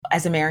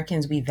As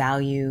Americans, we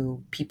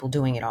value people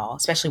doing it all,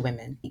 especially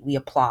women. We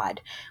applaud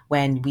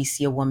when we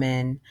see a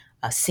woman,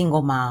 a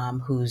single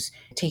mom who's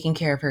taking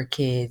care of her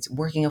kids,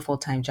 working a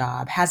full-time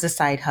job, has a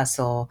side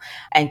hustle,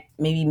 and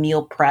maybe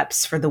meal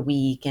preps for the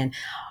week. And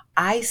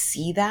I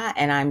see that,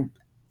 and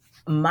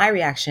my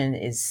reaction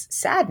is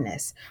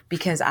sadness,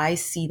 because I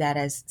see that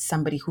as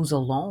somebody who's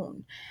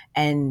alone,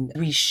 and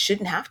we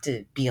shouldn't have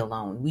to be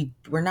alone.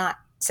 We're not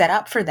set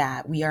up for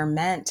that. We are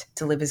meant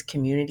to live as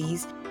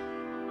communities.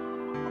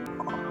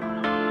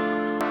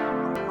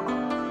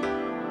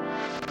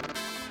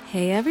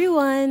 Hey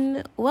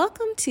everyone,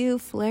 welcome to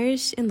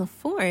Flourish in the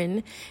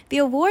Foreign, the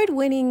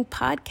award-winning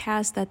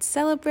podcast that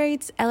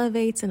celebrates,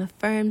 elevates, and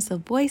affirms the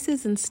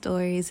voices and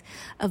stories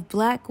of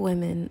Black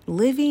women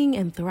living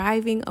and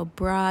thriving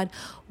abroad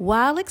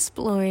while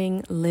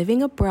exploring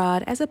living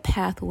abroad as a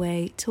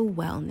pathway to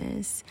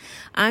wellness.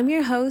 I'm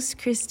your host,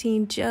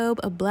 Christine Job,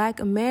 a Black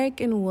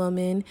American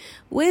woman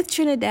with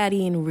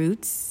Trinidadian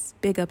roots.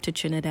 Big up to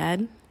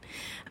Trinidad.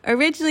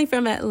 Originally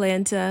from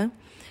Atlanta,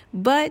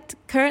 but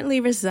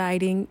currently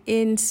residing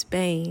in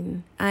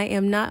Spain. I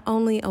am not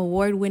only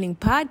award-winning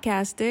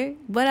podcaster,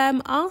 but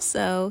I'm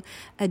also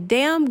a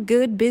damn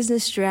good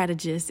business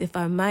strategist, if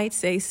I might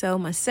say so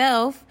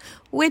myself,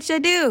 which I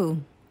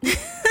do.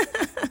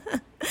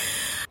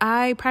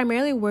 I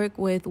primarily work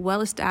with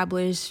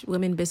well-established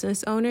women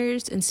business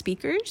owners and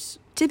speakers,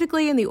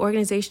 typically in the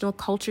organizational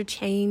culture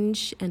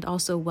change and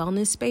also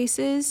wellness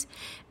spaces.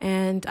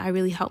 And I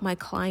really help my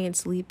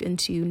clients leap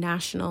into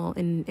national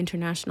and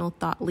international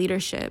thought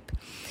leadership.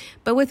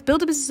 But with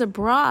Build a Business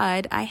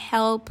Abroad, I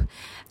help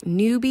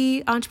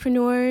newbie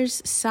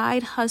entrepreneurs,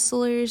 side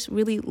hustlers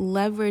really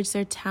leverage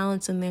their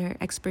talents and their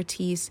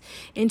expertise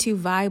into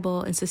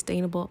viable and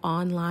sustainable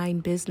online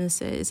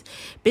businesses.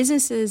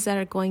 Businesses that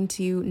are going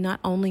to not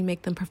only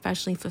make them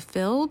professionally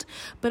fulfilled,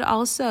 but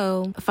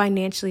also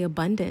financially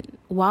abundant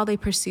while they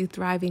pursue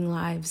thriving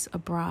lives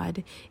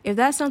abroad. If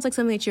that sounds like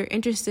something that you're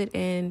interested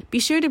in, be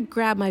sure to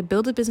grab my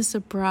Build a Business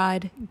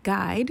Abroad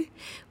guide,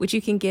 which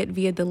you can get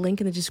via the link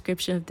in the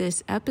description of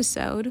this episode.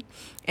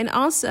 And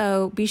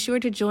also be sure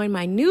to join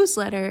my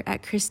newsletter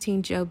at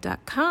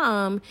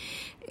christinejob.com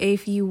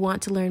if you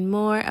want to learn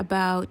more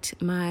about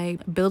my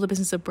Build a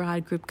Business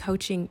Abroad group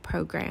coaching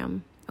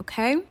program.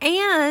 Okay?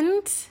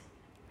 And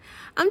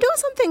I'm doing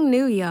something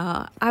new,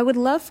 y'all. I would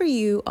love for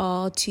you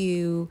all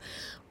to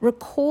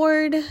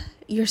record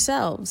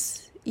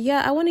yourselves.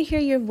 Yeah, I want to hear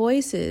your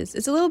voices.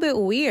 It's a little bit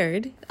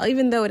weird,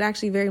 even though it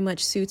actually very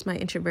much suits my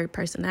introvert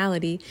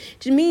personality.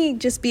 To me,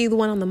 just be the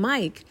one on the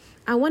mic.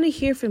 I want to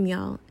hear from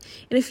y'all.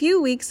 In a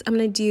few weeks, I'm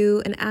going to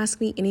do an Ask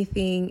Me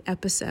Anything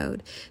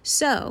episode.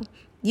 So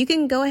you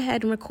can go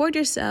ahead and record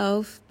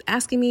yourself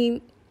asking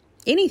me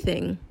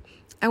anything.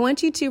 I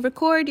want you to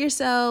record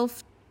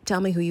yourself. Tell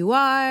me who you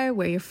are,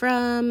 where you're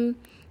from,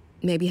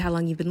 maybe how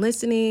long you've been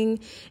listening,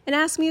 and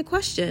ask me a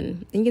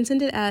question. And you can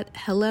send it at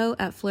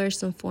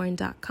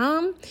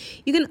hello@flourishintheforeign.com.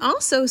 You can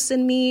also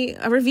send me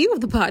a review of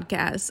the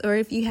podcast, or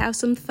if you have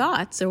some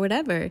thoughts or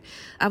whatever.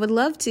 I would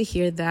love to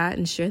hear that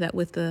and share that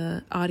with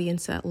the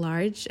audience at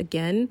large.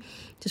 Again,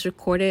 just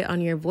record it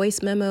on your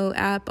voice memo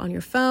app on your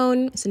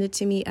phone. Send it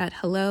to me at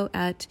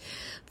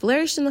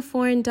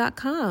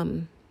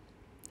hello@flourishintheforeign.com.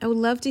 I would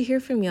love to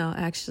hear from y'all,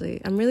 actually.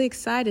 I'm really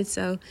excited.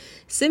 So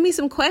send me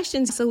some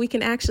questions so we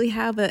can actually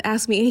have a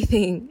Ask Me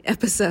Anything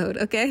episode,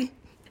 okay?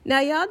 Now,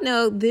 y'all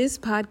know this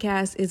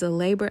podcast is a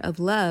labor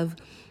of love,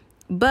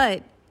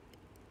 but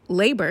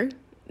labor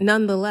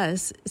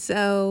nonetheless.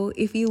 So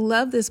if you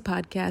love this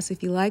podcast,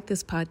 if you like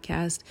this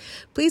podcast,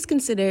 please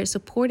consider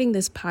supporting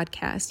this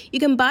podcast. You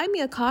can buy me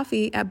a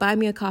coffee at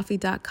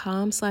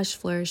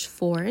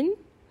buymeacoffee.com/flourishforeign.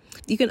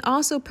 You can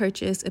also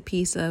purchase a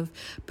piece of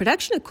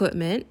production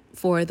equipment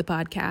for the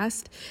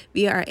podcast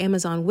via our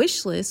Amazon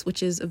wish list,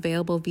 which is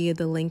available via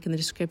the link in the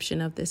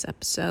description of this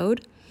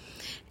episode.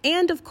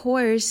 And of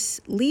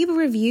course, leave a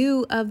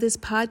review of this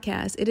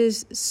podcast. It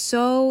is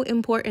so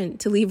important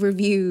to leave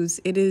reviews.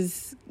 It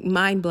is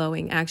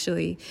mind-blowing,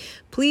 actually.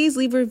 Please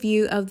leave a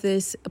review of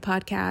this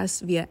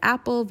podcast via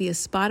Apple, via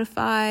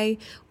Spotify,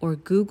 or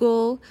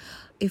Google.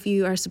 If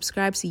you are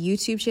subscribed to the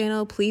YouTube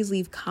channel, please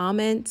leave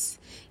comments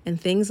and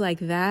things like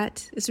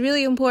that. It's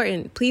really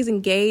important. Please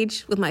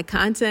engage with my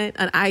content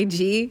on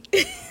IG.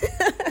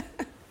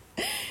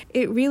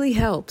 It really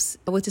helps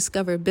with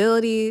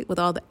discoverability, with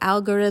all the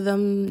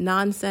algorithm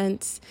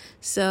nonsense.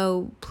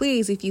 So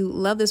please, if you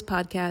love this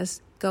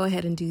podcast, go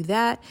ahead and do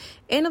that.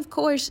 And of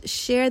course,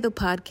 share the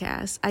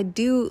podcast. I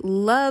do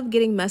love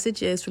getting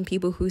messages from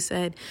people who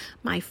said,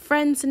 my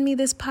friend sent me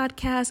this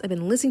podcast. I've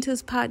been listening to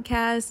this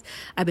podcast.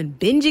 I've been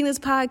binging this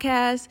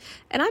podcast.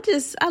 And I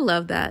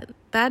love that.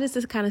 That is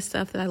the kind of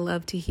stuff that I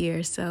love to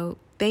hear. So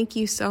thank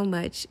you so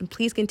much. And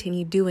please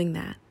continue doing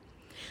that.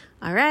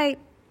 All right,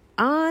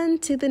 on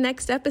to the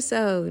next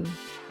episode.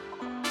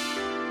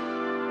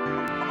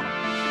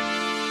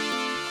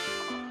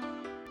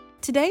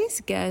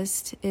 Today's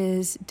guest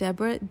is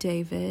Deborah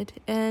David,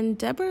 and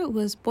Deborah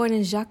was born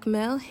in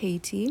Jacmel,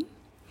 Haiti.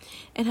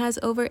 and has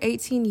over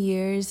 18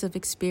 years of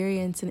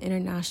experience in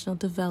international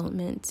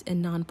development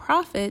and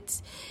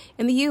nonprofits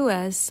in the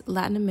US,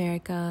 Latin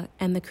America,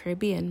 and the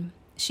Caribbean.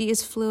 She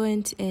is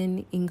fluent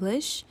in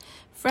English,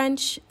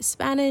 French,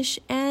 Spanish,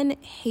 and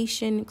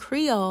Haitian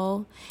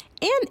Creole,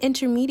 and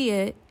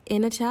intermediate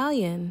in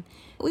Italian.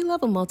 We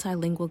love a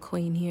multilingual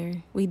queen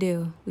here. We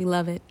do. We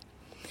love it.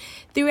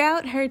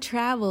 Throughout her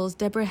travels,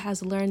 Deborah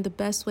has learned the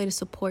best way to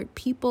support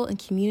people and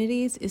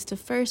communities is to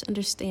first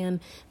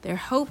understand their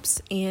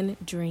hopes and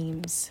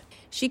dreams.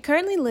 She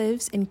currently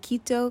lives in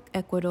Quito,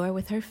 Ecuador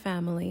with her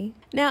family.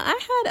 Now,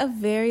 I had a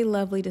very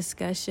lovely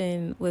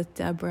discussion with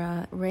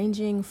Deborah,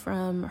 ranging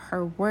from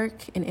her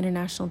work in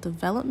international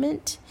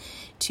development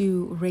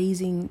to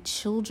raising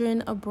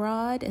children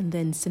abroad and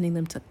then sending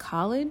them to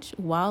college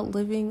while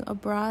living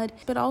abroad,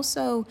 but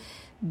also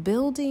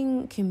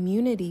building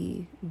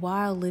community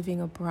while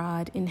living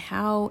abroad and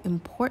how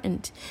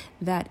important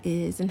that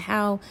is, and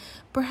how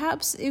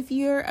perhaps if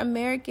you're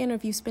American or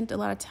if you spent a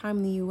lot of time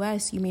in the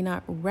US, you may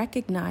not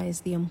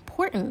recognize the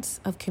importance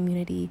of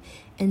community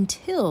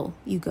until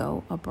you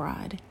go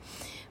abroad.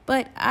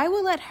 But I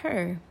will let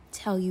her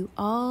tell you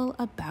all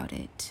about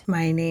it.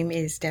 My name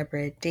is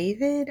Deborah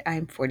David.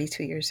 I'm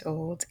 42 years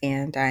old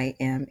and I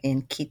am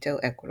in Quito,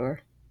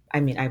 Ecuador.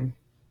 I'm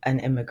an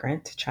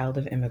immigrant, child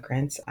of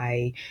immigrants.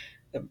 I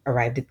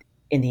arrived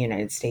in the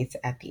United States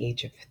at the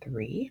age of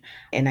 3,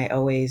 and I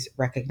always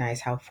recognize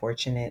how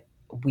fortunate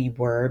we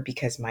were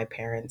because my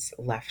parents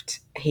left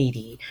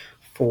Haiti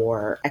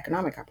for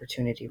economic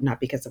opportunity, not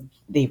because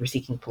they were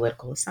seeking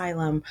political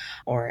asylum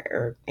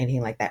or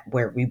anything like that,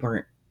 where we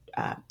weren't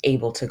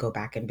able to go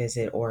back and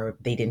visit, or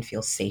they didn't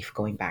feel safe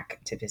going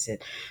back to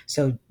visit.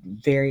 So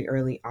very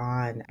early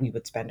on, we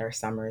would spend our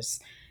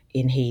summers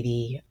in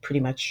Haiti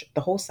pretty much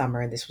the whole summer.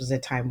 And this was a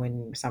time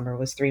when summer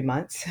was 3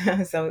 months.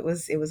 So it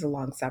was a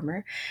long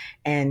summer.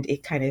 And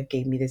it kind of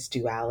gave me this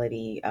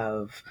duality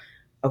of,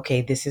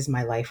 okay, this is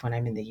my life when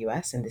I'm in the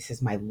US and this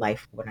is my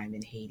life when I'm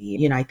in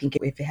Haiti. I think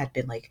if it had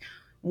been like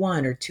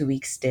 1 or 2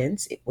 week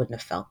stints, it wouldn't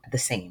have felt the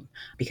same,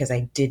 because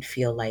I did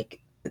feel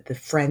like the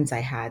friends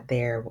I had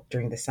there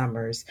during the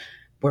summers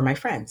were my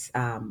friends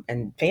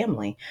and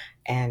family.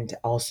 And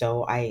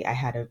also I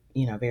had a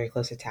very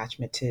close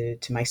attachment to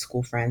my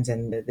school friends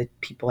and the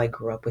people I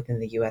grew up with in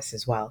the US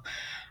as well.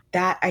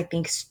 That I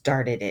think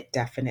started it,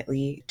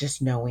 definitely, just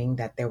knowing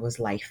that there was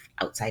life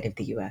outside of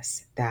the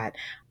US. That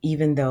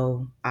even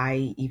though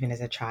I, even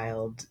as a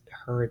child,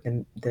 heard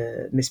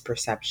the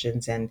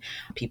misperceptions and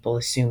people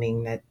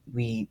assuming that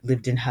we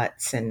lived in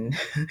huts and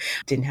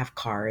didn't have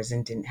cars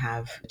and didn't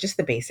have just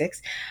the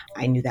basics,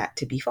 I knew that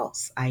to be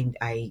false.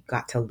 I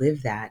got to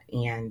live that.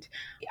 And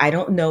I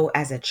don't know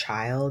as a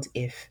child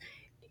if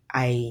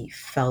I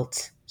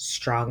felt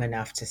strong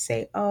enough to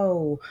say,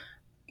 oh,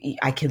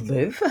 I could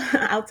live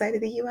outside of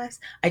the US.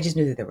 I just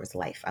knew that there was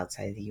life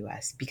outside of the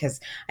US,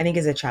 because I think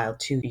as a child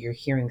too, you're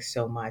hearing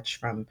so much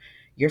from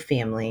your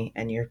family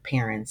and your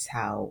parents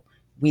how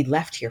we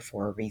left here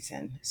for a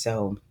reason.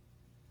 So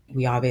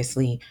we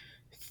obviously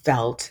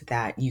felt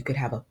that you could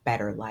have a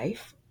better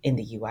life in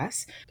the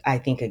US. I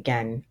think,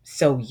 again,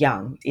 so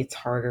young, it's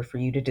harder for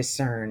you to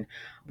discern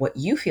what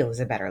you feel is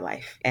a better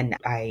life. And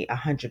I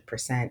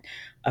 100%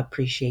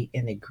 appreciate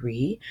and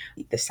agree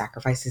the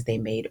sacrifices they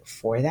made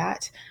for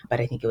that.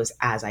 But I think it was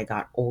as I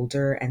got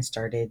older and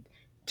started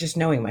just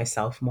knowing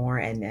myself more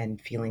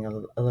and feeling a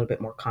little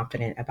bit more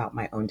confident about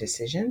my own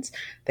decisions,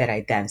 that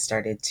I then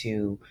started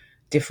to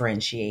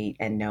differentiate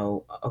and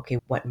know, okay,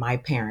 what my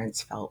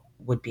parents felt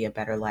would be a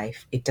better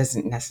life, it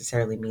doesn't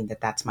necessarily mean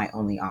that that's my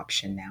only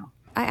option now.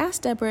 I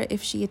asked Deborah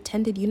if she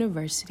attended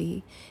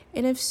university,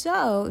 and if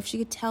so, if she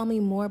could tell me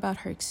more about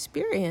her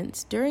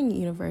experience during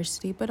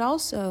university, but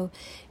also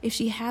if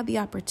she had the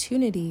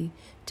opportunity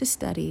to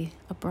study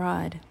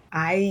abroad.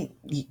 I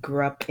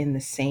grew up in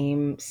the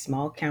same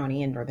small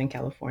county in Northern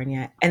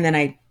California, and then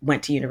I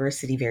went to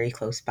university very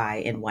close by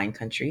in wine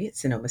country at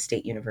Sonoma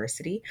State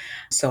University.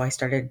 So I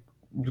started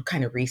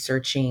kind of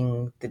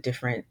researching the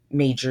different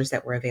majors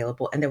that were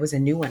available. And there was a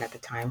new one at the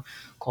time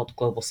called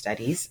Global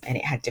Studies, and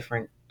it had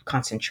different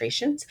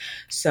concentrations.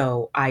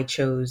 So I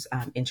chose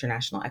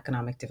international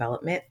economic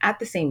development. At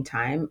the same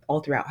time, all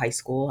throughout high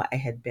school, I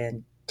had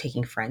been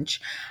taking French.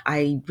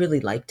 I really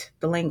liked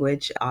the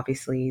language.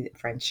 Obviously,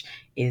 French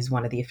is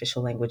one of the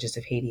official languages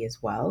of Haiti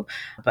as well.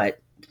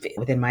 But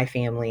within my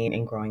family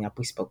and growing up,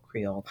 we spoke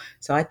Creole.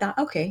 So I thought,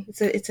 okay,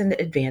 it's an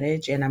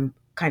advantage, and I'm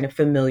kind of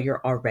familiar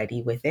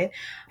already with it.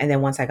 And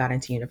then once I got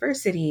into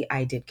university,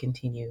 I did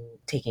continue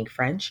taking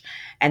French.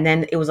 And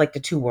then it was like the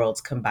two worlds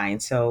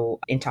combined. So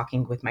in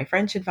talking with my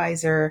French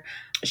advisor,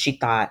 she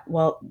thought,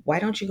 well, why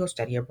don't you go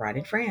study abroad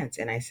in France?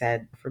 And I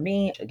said, for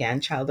me, again,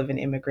 child of an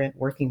immigrant,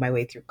 working my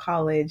way through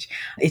college,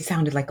 it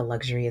sounded like a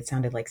luxury. It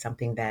sounded like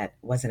something that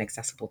wasn't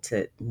accessible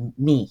to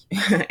me.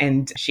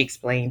 And she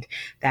explained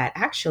that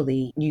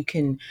actually you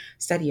can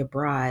study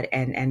abroad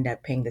and end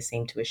up paying the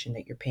same tuition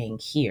that you're paying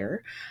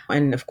here.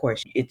 And of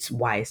course, it's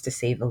wise to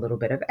save a little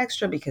bit of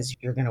extra because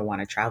you're going to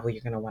want to travel.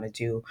 You're going to want to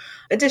do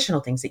additional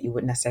things that you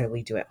wouldn't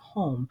necessarily do at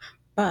home.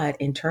 But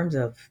in terms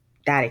of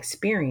that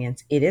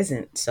experience, it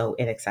isn't so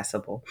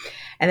inaccessible.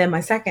 And then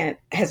my second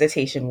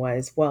hesitation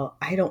was, well,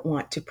 I don't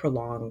want to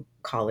prolong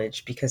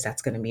college because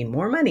that's going to mean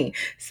more money.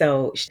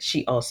 So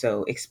she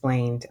also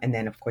explained, and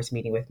then of course,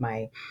 meeting with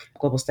my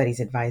global studies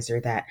advisor,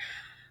 that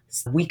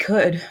we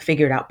could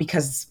figure it out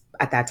because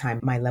at that time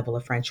my level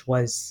of French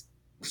was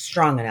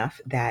strong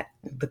enough that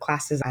the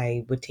classes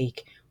I would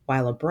take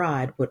while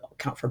abroad would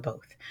count for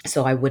both.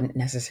 So I wouldn't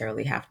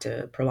necessarily have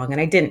to prolong. And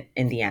I didn't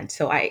in the end.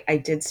 So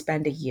I did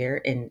spend a year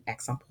in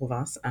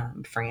Aix-en-Provence,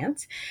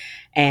 France.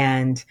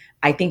 And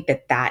I think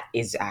that that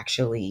is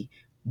actually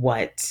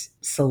what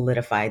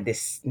solidified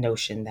this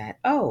notion that,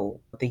 oh,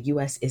 the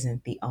US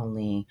isn't the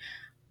only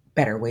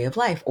better way of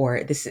life,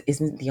 or this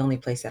isn't the only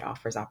place that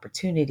offers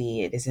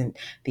opportunity. It isn't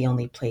the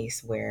only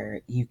place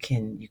where you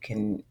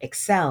can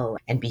excel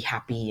and be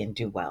happy and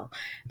do well.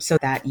 So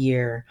that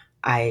year,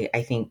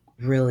 I think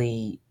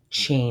really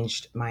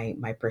changed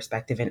my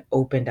perspective and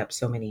opened up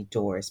so many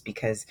doors,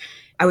 because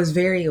I was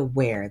very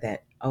aware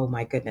that, oh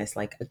my goodness,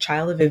 like a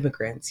child of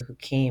immigrants who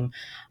came,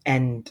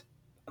 and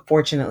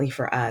fortunately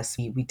for us,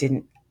 we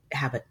didn't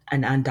have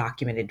an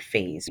undocumented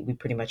phase. We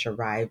pretty much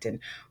arrived and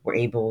were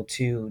able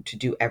to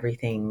do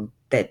everything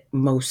that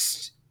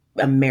most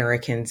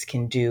Americans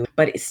can do,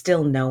 but it's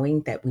still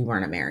knowing that we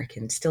weren't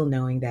Americans, still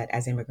knowing that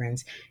as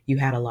immigrants, you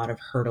had a lot of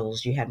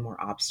hurdles, you had more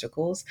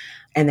obstacles.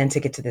 And then to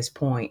get to this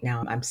point,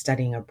 now I'm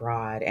studying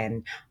abroad,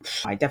 and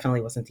I definitely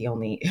wasn't the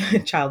only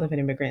child of an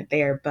immigrant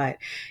there, but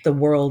the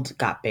world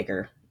got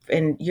bigger.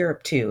 And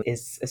Europe too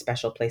is a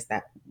special place,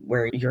 that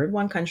where you're in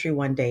one country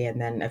one day and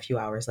then a few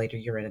hours later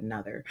you're in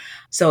another.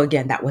 So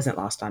again, that wasn't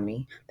lost on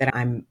me, that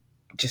I'm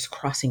just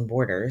crossing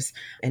borders,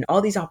 and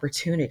all these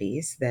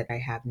opportunities that I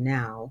have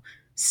now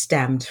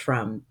stemmed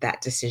from that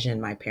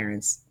decision my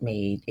parents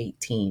made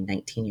 18,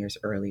 19 years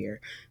earlier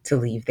to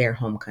leave their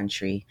home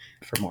country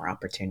for more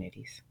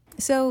opportunities.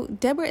 So,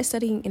 Deborah is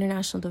studying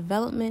international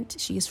development.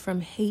 She's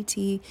from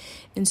Haiti.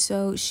 And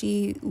so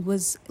she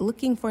was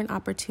looking for an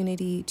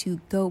opportunity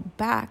to go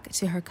back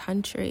to her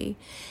country.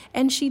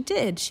 And she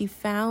did. She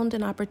found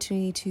an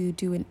opportunity to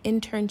do an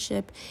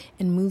internship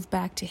and move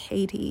back to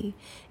Haiti.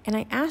 And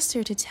I asked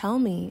her to tell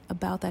me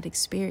about that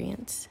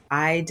experience.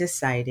 I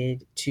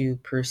decided to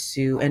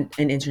pursue an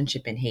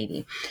internship in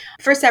Haiti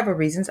for several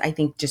reasons. I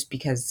think just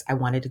because I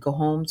wanted to go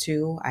home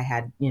too. I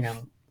had,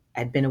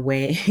 I'd been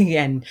away,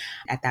 and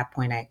at that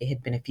point, it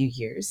had been a few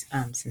years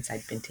since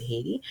I'd been to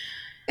Haiti.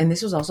 And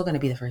this was also going to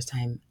be the first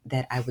time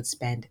that I would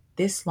spend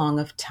this long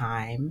of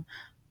time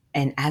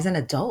and as an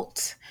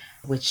adult,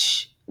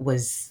 which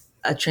was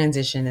a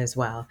transition as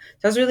well.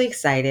 So I was really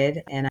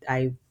excited, and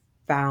I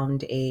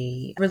found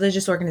a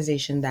religious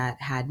organization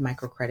that had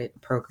microcredit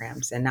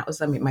programs. And that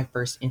was, my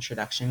first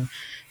introduction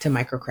to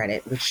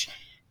microcredit, which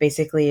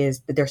basically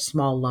is they're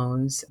small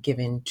loans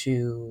given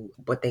to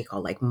what they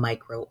call like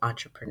micro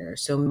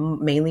entrepreneurs. So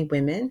mainly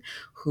women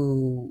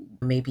who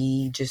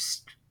maybe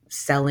just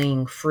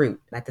selling fruit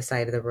at the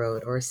side of the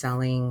road, or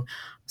selling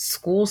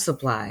school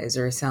supplies,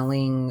 or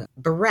selling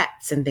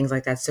barrettes and things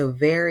like that. So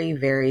very,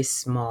 very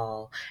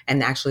small.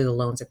 And actually the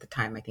loans at the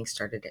time, I think,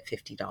 started at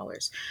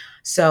 $50.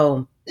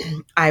 So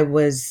I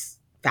was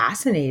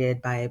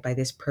fascinated by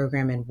this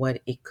program and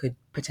what it could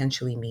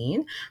potentially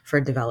mean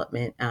for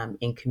development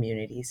in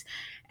communities.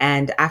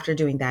 And after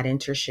doing that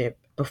internship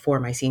before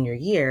my senior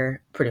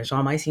year, pretty much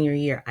all my senior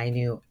year, I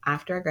knew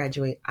after I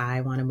graduate,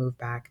 I want to move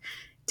back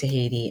to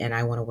Haiti and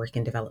I want to work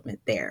in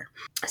development there.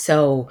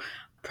 So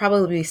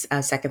probably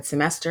a second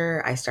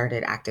semester, I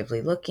started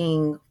actively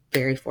looking.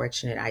 Very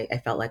fortunate. I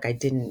felt like I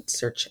didn't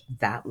search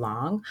that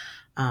long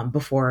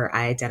before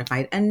I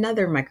identified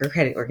another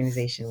microcredit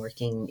organization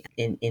working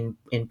in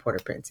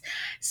Port-au-Prince.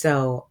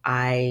 So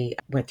I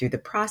went through the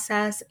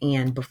process,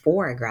 and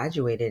before I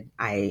graduated,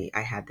 I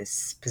had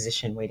this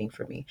position waiting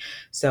for me.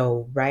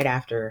 So right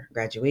after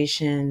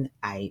graduation,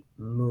 I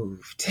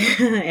moved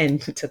and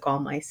took all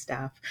my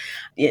stuff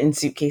in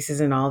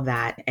suitcases and all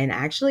that. And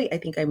actually, I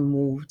think I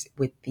moved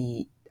with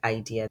the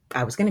idea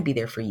I was going to be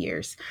there for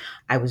years.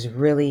 I was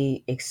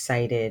really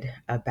excited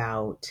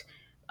about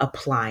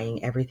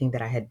applying everything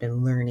that I had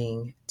been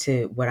learning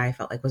to what I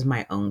felt like was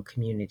my own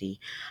community.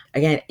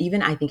 Again,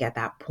 even I think at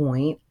that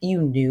point,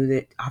 you knew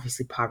that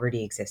obviously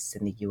poverty exists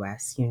in the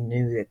US. You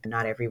knew that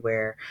not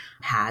everywhere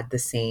had the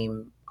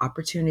same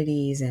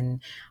opportunities and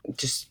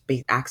just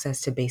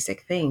access to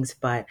basic things.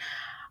 But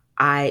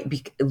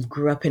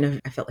grew up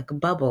I felt like a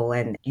bubble,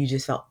 and you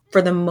just felt,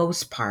 for the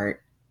most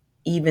part,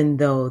 even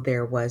though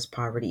there was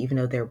poverty, even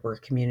though there were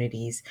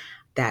communities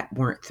that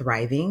weren't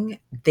thriving,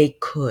 they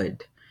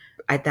could.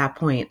 At that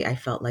point, I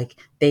felt like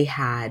they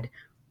had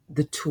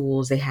the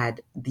tools, they had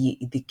the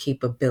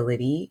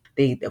capability.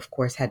 They, of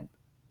course, had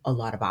a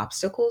lot of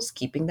obstacles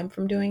keeping them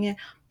from doing it,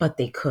 but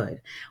they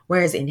could.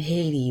 Whereas in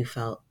Haiti, you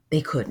felt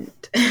they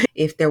couldn't.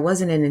 If there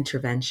wasn't an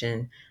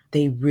intervention,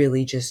 they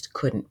really just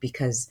couldn't,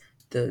 because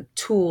the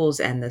tools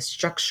and the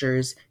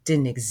structures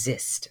didn't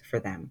exist for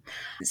them.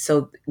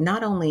 So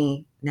not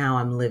only now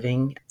I'm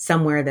living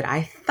somewhere that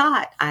I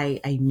thought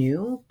I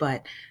knew,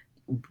 but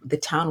the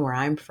town where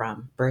I'm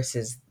from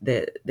versus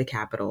the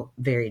capital,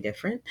 very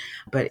different.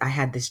 But I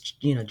had this,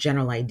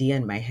 general idea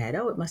in my head,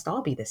 oh, it must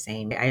all be the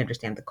same. I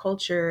understand the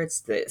culture,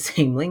 it's the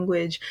same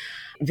language,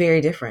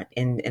 very different.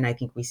 And I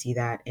think we see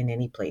that in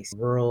any place,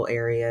 rural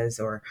areas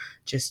or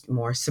just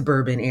more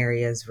suburban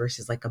areas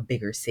versus like a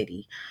bigger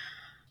city.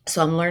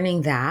 So I'm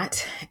learning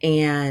that,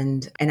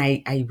 and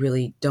I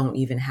really don't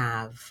even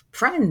have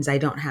friends. I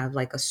don't have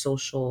like a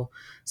social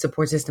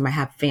support system. I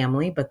have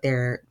family, but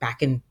they're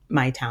back in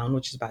my town,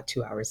 which is about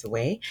 2 hours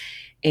away.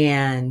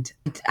 And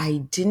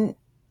I didn't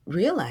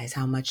realize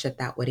how much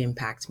that would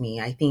impact me.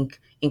 I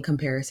think in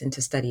comparison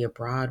to study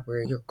abroad,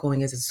 where you're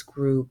going as a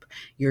group,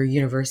 your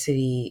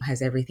university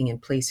has everything in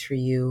place for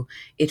you,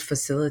 it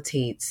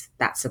facilitates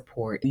that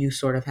support. You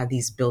sort of have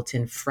these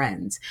built-in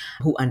friends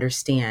who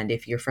understand.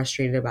 If you're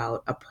frustrated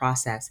about a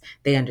process,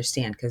 they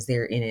understand because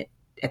they're in it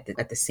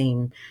at the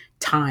same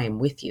time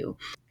with you.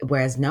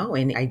 Whereas no,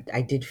 and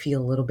I did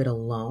feel a little bit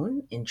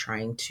alone in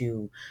trying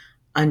to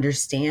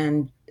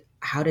understand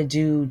how to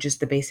do just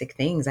the basic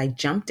things. I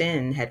jumped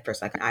in head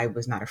first. Like, I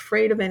was not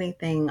afraid of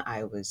anything.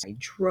 I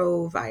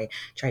drove, I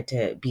tried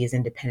to be as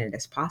independent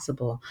as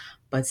possible,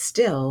 but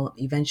still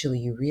eventually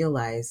you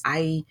realize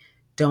I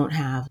don't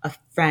have a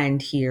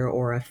friend here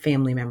or a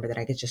family member that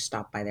I could just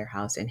stop by their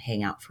house and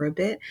hang out for a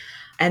bit.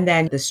 And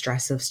then the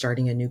stress of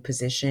starting a new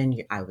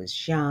position. I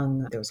was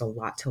young. There was a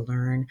lot to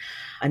learn.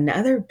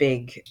 Another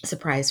big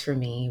surprise for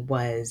me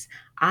was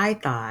I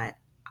thought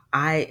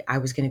I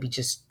was going to be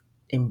just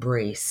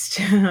embraced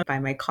by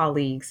my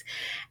colleagues.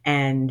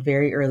 And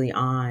very early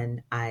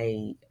on,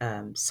 I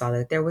saw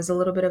that there was a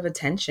little bit of a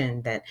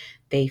tension, that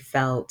they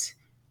felt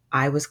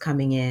I was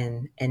coming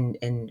in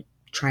and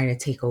trying to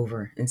take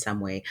over in some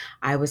way.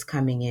 I was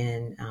coming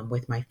in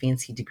with my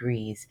fancy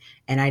degrees,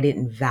 and I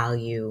didn't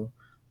value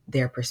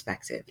their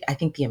perspective. I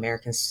think the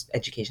American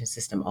education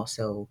system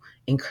also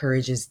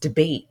encourages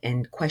debate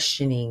and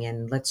questioning,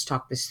 and let's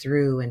talk this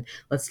through and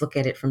let's look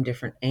at it from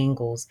different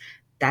angles.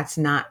 That's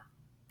not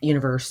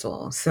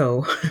universal.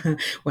 So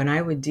when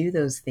I would do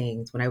those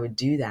things, when I would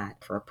do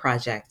that for a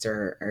project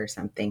or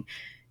something,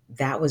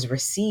 that was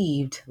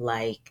received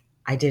like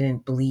I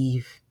didn't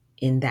believe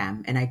in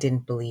them, and I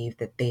didn't believe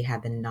that they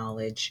had the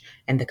knowledge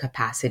and the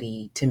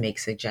capacity to make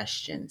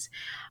suggestions.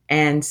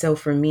 And so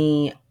for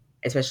me,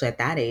 especially at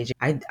that age,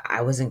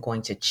 I wasn't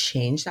going to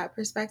change that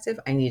perspective.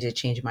 I needed to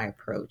change my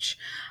approach.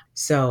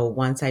 So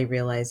once I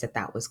realized that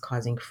that was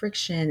causing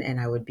friction, and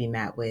I would be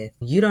met with,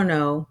 you don't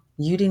know,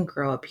 you didn't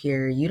grow up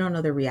here, you don't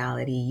know the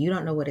reality, you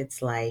don't know what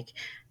it's like.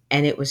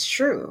 And it was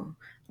true.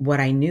 What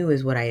I knew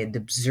is what I had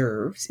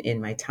observed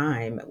in my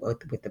time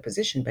with the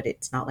position, but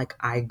it's not like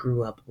I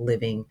grew up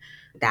living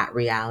that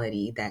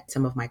reality that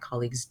some of my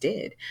colleagues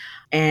did.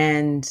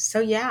 And so,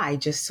 yeah, I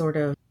just sort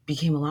of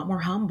became a lot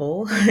more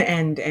humble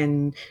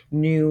and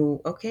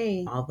knew,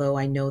 okay, although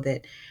I know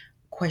that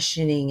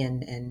questioning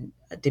and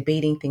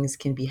debating things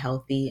can be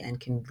healthy and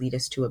can lead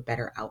us to a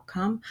better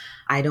outcome,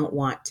 I don't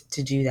want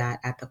to do that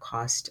at the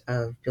cost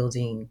of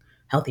building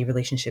healthy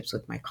relationships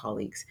with my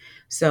colleagues.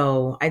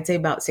 So I'd say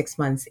about 6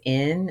 months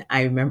in,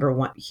 I remember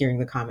hearing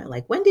the comment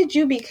like, when did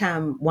you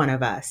become one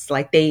of us?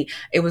 Like,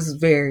 it was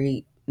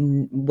very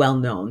well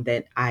known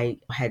that I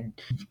had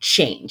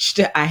changed,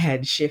 I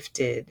had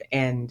shifted,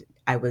 and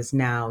I was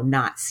now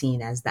not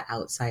seen as the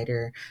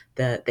outsider,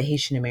 the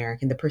Haitian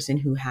American, the person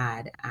who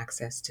had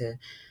access to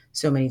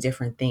so many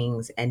different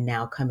things, and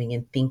now coming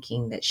in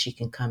thinking that she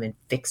can come and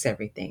fix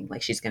everything,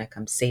 like she's going to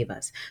come save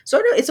us.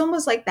 Sort of, it's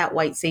almost like that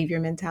white savior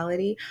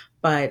mentality,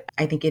 but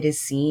I think it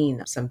is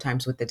seen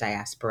sometimes with the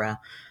diaspora.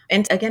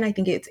 And again, I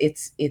think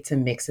it's a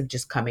mix of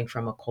just coming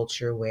from a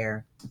culture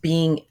where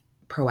being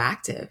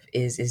proactive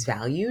is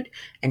valued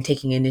and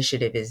taking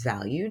initiative is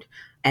valued,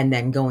 and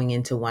then going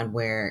into one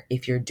where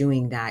if you're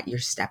doing that, you're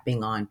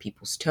stepping on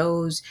people's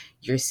toes,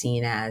 you're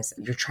seen as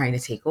you're trying to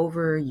take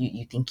over,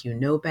 you think you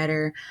know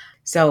better.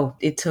 So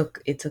it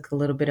took a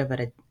little bit of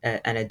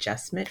an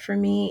adjustment for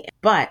me,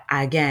 but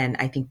again,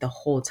 I think the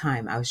whole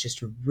time I was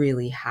just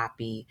really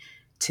happy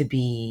to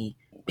be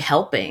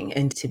helping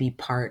and to be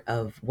part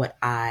of what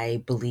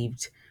I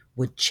believed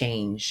would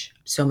change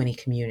so many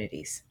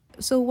communities.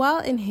 So while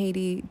in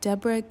Haiti,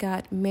 Deborah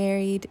got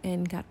married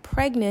and got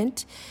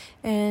pregnant,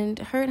 and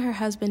her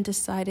husband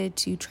decided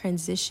to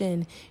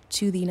transition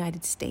to the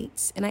United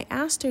States. And I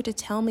asked her to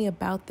tell me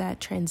about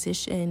that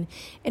transition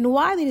and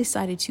why they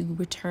decided to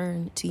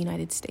return to the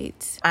United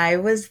States. I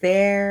was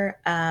there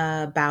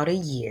about a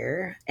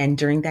year, and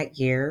during that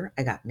year,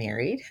 I got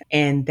married,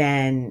 and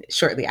then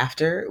shortly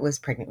after was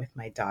pregnant with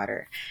my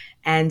daughter.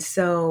 And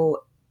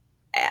so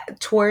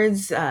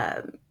towards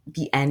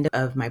the end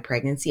of my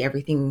pregnancy,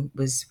 everything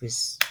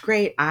was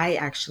great. I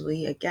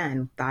actually,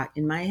 again, thought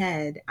in my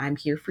head, I'm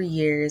here for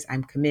years.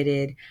 I'm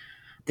committed.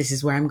 This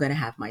is where I'm going to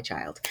have my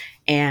child.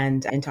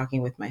 And in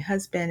talking with my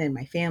husband and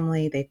my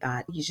family, they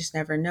thought, you just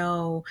never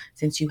know.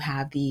 Since you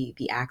have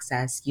the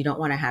access, you don't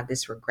want to have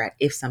this regret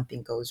if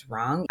something goes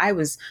wrong. I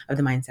was of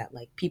the mindset,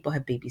 like, people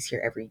have babies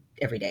here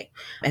every day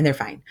and they're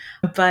fine.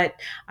 But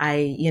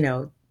I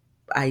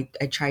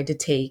tried to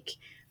take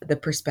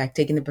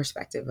taking the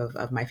perspective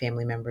of my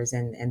family members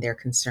and their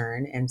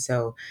concern. And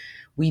so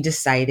we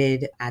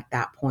decided at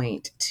that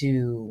point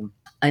to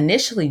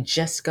initially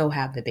just go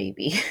have the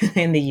baby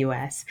in the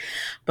US.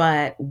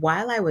 But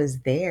while I was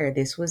there,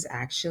 this was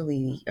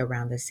actually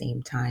around the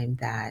same time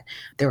that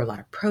there were a lot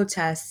of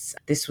protests.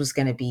 This was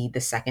going to be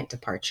the second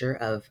departure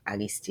of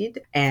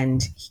Aristide.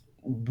 And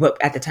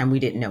but at the time we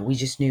didn't know. We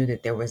just knew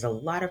that there was a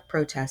lot of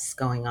protests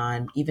going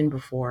on even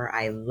before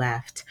I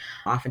left.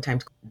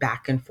 Oftentimes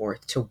back and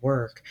forth to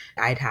work,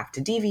 I'd have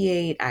to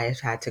deviate. I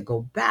had to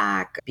go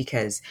back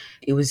because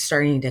it was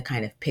starting to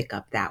kind of pick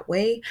up that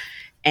way.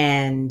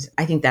 And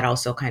I think that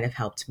also kind of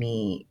helped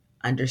me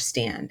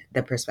understand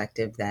the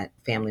perspective that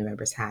family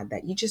members had,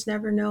 that you just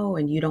never know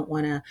and you don't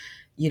want,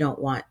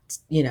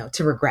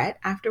 to regret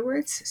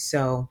afterwards.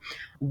 So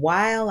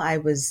while I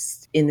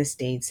was in the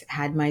States,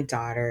 had my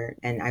daughter,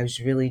 and I was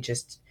really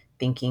just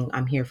thinking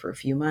I'm here for a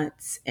few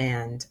months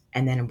and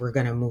then we're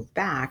going to move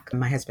back.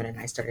 My husband and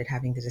I started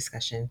having the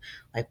discussion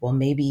like, well,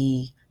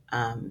 maybe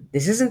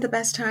this isn't the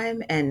best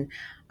time. And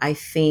I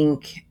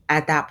think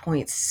at that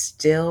point,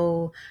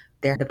 still,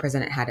 the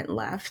president hadn't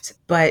left,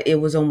 but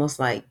it was almost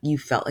like you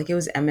felt like it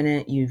was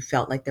imminent. You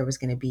felt like there was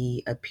going to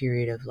be a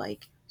period of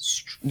like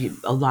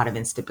a lot of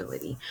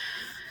instability.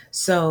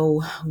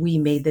 So we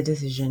made the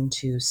decision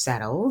to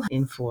settle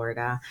in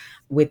Florida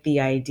with the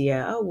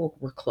idea, oh, well,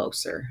 we're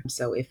closer.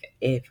 So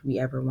if we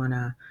ever want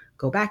to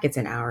go back, it's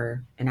an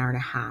hour and a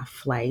half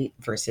flight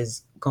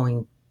versus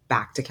going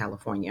back to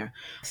California.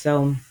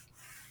 So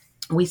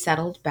we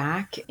settled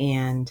back,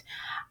 and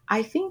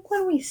I think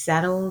when we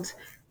settled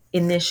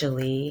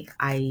initially,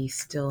 I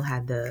still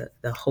had the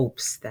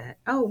hopes that,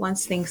 oh,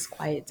 once things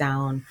quiet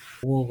down,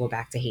 we'll go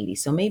back to Haiti.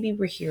 So maybe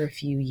we're here a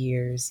few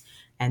years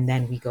and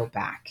then we go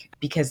back,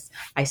 because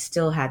I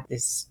still had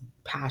this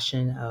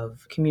passion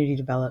of community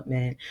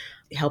development,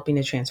 helping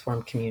to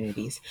transform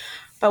communities.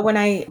 But when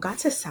I got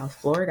to South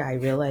Florida, I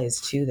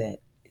realized too that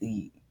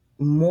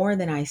more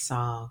than I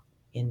saw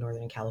in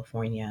Northern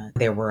California,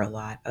 there were a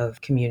lot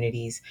of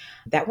communities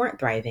that weren't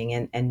thriving.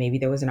 And maybe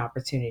there was an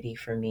opportunity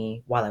for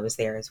me while I was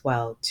there as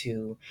well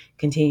to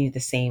continue the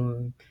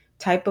same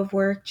type of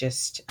work,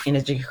 just in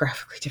a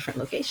geographically different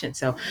location.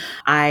 So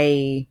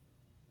I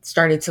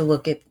started to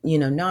look at,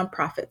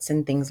 nonprofits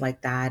and things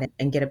like that,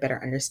 and get a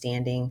better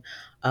understanding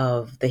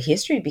of the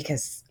history,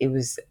 because I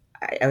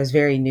was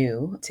very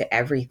new to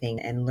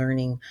everything, and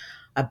learning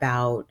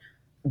about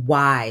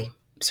why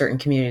certain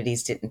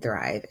communities didn't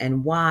thrive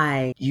and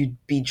why you'd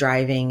be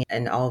driving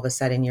and all of a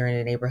sudden you're in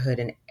a neighborhood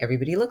and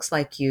everybody looks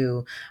like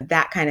you,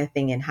 that kind of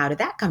thing. And how did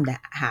that come to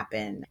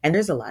happen? And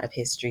there's a lot of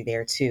history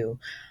there too.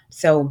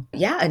 So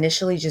yeah,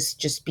 initially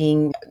just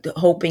being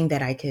hoping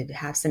that I could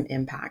have some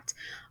impact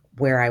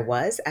where I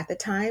was at the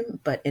time,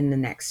 but in the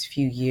next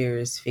few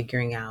years,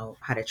 figuring out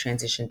how to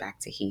transition back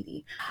to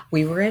Haiti.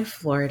 We were in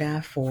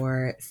Florida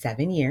for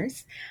 7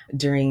 years.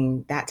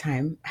 During that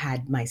time,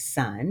 had my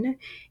son,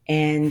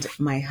 and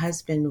my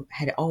husband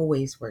had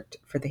always worked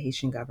for the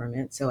Haitian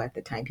government. So at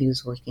the time, he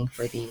was working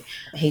for the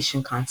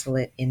Haitian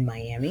consulate in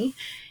Miami,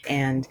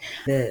 and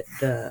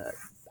the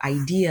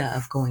idea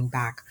of going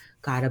back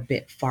got a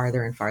bit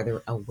farther and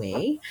farther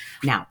away.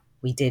 Now,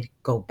 we did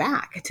go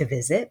back to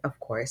visit, of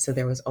course. So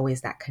there was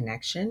always that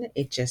connection.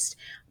 It just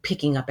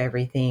picking up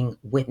everything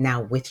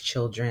with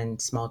children,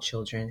 small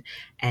children,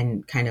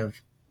 and kind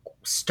of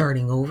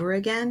starting over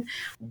again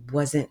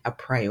wasn't a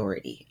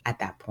priority at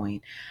that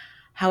point.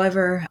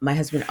 However, my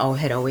husband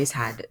had always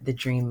had the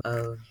dream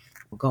of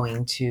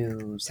going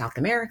to South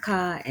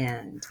America,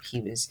 and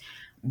he was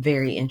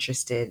very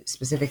interested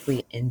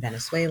specifically in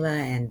Venezuela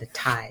and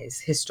the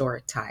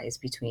historic ties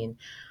between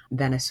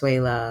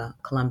Venezuela,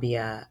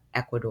 Colombia,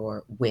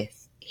 Ecuador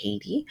with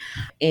Haiti.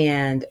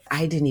 And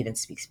I didn't even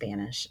speak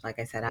Spanish. Like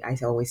I said, I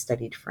always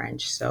studied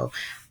French. So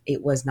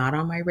it was not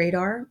on my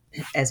radar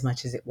as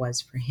much as it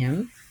was for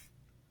him.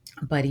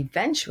 But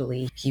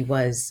eventually he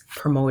was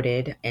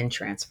promoted and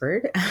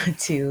transferred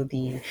to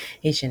the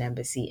Haitian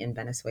embassy in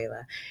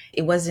Venezuela.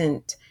 It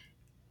wasn't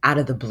out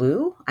of the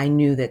blue. I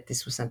knew that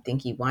this was something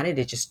he wanted.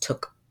 It just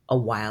took a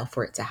while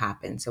for it to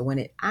happen. So when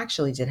it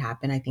actually did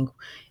happen, I think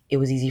it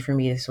was easy for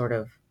me to sort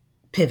of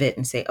pivot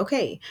and say,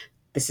 okay,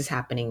 this is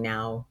happening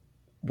now.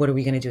 What are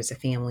we going to do as a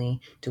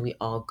family? Do we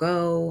all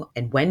go?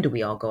 And when do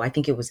we all go? I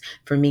think it was,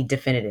 for me,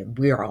 definitive.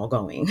 We are all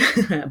going,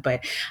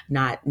 but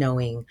not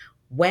knowing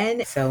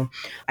when. So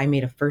I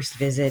made a first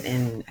visit,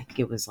 and I think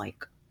it was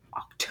like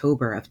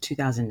October of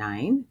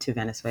 2009 to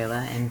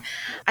Venezuela. And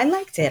I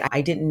liked it.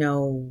 I didn't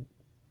know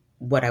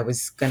what I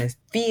was going to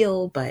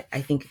feel, but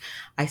I think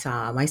I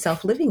saw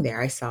myself living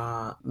there. I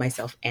saw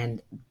myself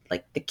and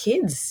like the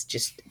kids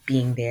just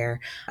being there.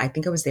 I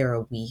think I was there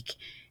a week,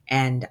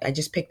 and I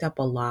just picked up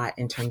a lot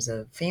in terms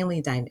of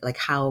family like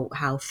how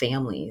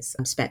families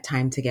spent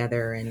time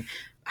together, and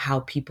how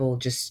people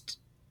just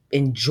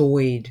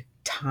enjoyed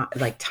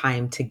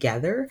time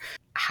together,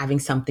 having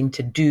something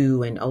to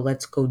do, and oh,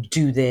 let's go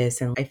do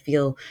this. And I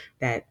feel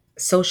that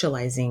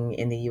socializing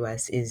in the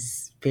US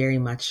is very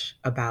much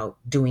about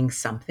doing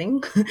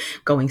something,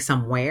 going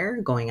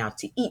somewhere, going out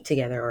to eat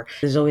together, or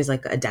there's always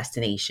like a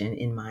destination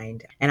in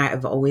mind. And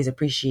I've always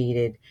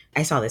appreciated,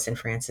 I saw this in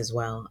France as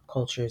well,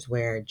 cultures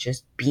where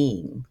just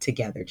being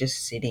together,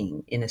 just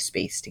sitting in a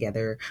space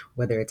together,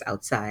 whether it's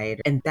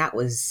outside. And that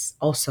was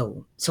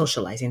also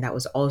socializing, that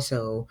was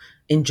also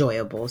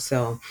enjoyable.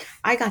 So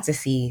I got to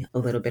see a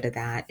little bit of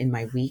that in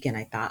my week, and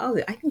I thought, oh,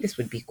 I think this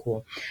would be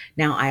cool.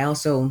 Now, I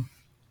also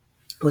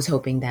was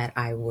hoping that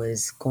I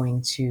was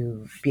going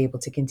to be able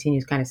to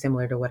continue, kind of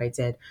similar to what I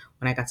did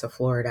when I got to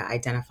Florida,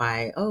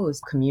 identify,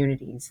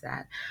 communities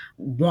that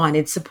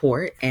wanted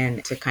support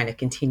and to kind of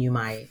continue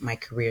my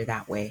career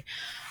that way.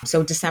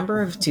 So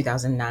December of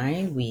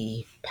 2009,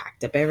 we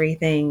packed up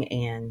everything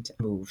and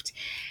moved.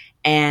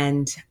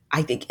 And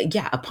I think,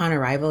 yeah, upon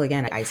arrival,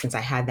 again, since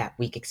I had that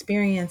week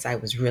experience, I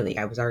was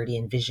already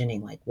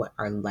envisioning like what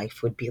our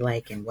life would be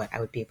like and what I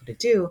would be able to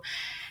do.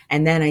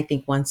 And then I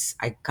think once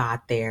I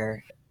got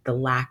there, the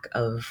lack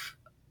of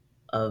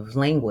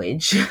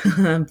language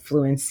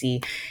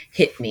fluency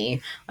hit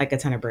me like a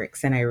ton of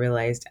bricks, and I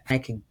realized I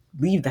could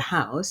leave the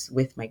house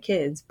with my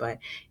kids, but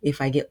if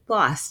I get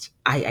lost,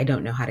 I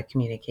don't know how to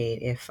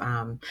communicate. If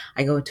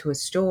I go to a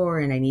store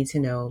and I need to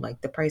know like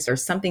the price, or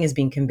something is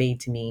being conveyed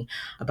to me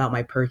about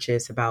my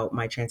purchase, about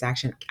my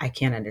transaction, I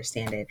can't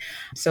understand it.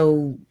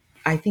 So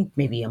I think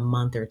maybe a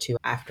month or two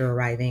after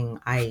arriving,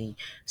 I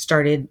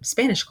started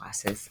Spanish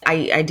classes.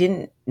 I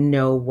didn't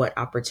know what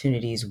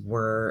opportunities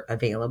were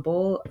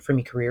available for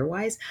me career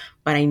wise,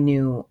 but I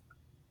knew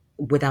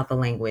without the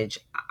language,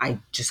 I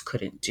just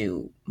couldn't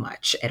do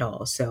much at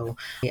all. So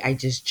I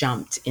just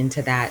jumped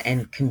into that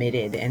and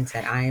committed and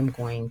said, I am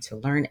going to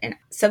learn. And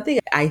something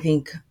I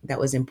think that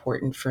was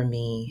important for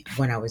me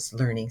when I was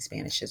learning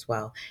Spanish as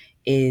well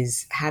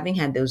is having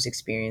had those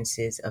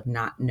experiences of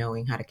not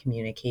knowing how to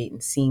communicate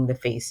and seeing the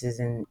faces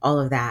and all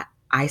of that.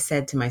 I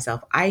said to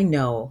myself, I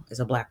know as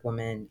a Black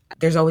woman,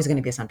 there's always going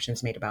to be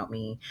assumptions made about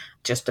me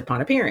just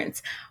upon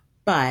appearance.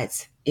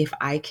 But if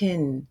I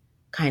can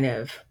kind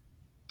of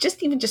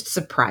just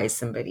surprise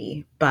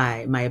somebody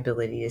by my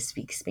ability to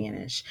speak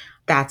Spanish.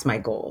 That's my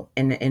goal.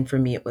 And for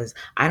me it was,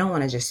 I don't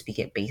want to just speak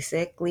it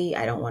basically.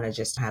 I don't want to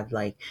just have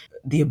like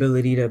the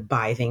ability to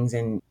buy things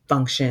and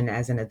function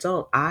as an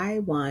adult. I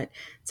want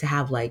to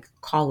have like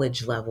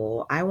college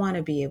level. I want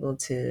to be able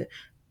to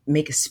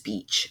make a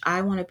speech.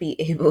 I want to be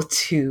able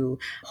to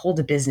hold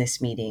a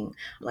business meeting.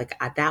 Like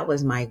that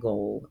was my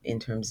goal in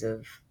terms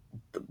of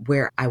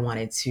where I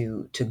wanted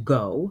to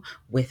go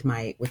with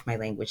my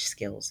language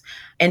skills.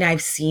 And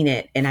I've seen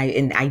it, and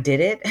I did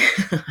it.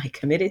 I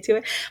committed to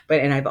it,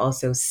 and I've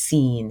also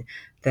seen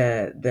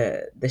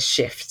the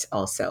shift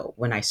also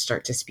when I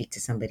start to speak to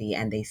somebody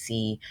and they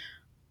see,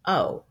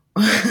 oh,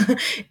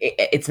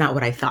 it's not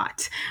what I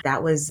thought.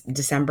 That was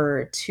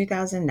December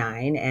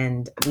 2009,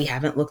 and we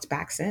haven't looked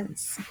back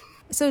since.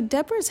 So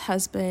Deborah's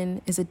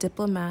husband is a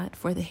diplomat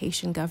for the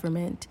Haitian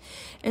government.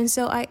 And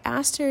so I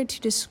asked her to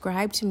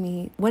describe to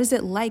me, what is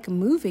it like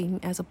moving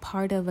as a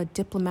part of a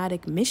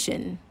diplomatic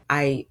mission?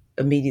 I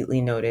immediately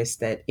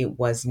noticed that it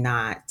was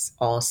not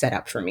all set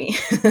up for me.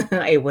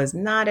 It was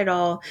not at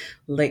all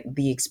like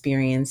the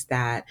experience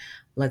that,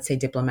 let's say,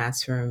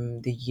 diplomats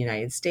from the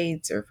United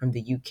States or from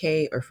the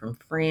UK or from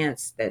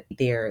France that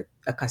they're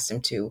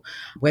accustomed to,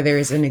 where there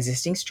is an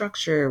existing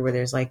structure, where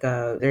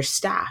there's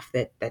staff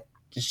that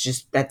it's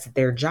just, that's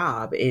their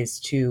job, is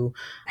to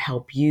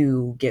help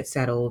you get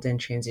settled and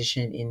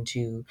transition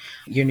into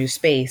your new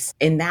space.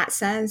 In that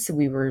sense,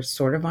 we were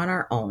sort of on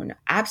our own.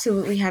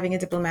 Absolutely having a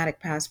diplomatic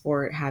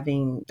passport,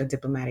 having a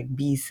diplomatic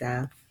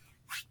visa,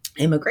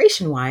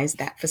 immigration wise,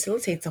 that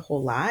facilitates a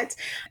whole lot.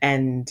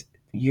 And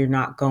you're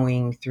not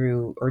going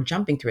through or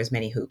jumping through as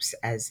many hoops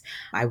as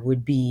I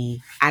would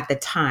be at the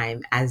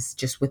time as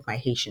just with my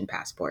Haitian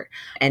passport.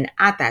 And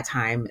at that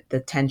time, the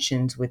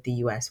tensions with the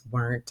US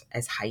weren't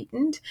as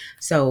heightened.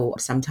 So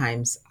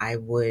sometimes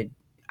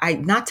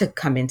not to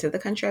come into the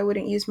country, I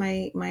wouldn't use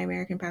my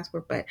American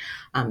passport, but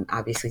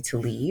obviously to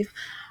leave,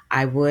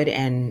 I would.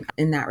 And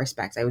in that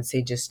respect, I would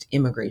say just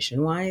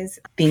immigration wise,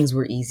 things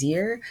were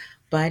easier.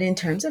 But in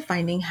terms of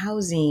finding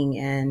housing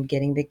and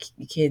getting the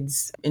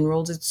kids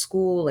enrolled at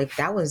school, like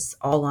that was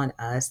all on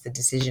us. The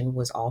decision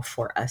was all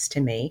for us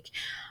to make.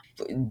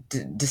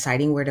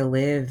 Deciding where to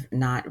live,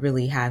 not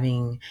really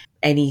having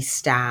any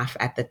staff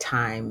at the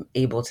time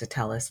able to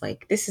tell us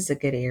like, this is a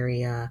good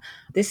area,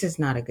 this is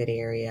not a good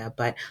area.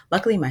 But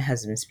luckily my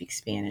husband speaks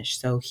Spanish,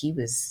 so he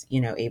was,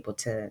 able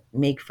to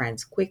make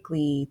friends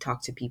quickly,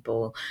 talk to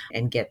people,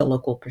 and get the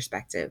local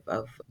perspective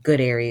of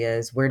good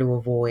areas, where to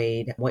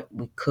avoid, what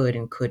we could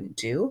and couldn't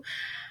do.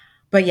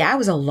 But yeah, it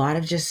was a lot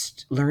of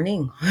just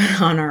learning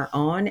on our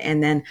own.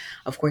 And then,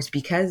 of course,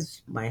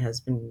 because my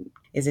husband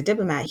is a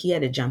diplomat, he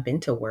had to jump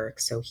into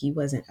work. So he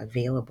wasn't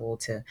available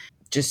to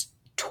just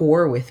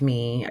tour with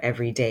me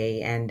every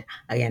day. And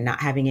again,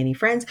 not having any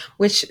friends,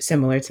 which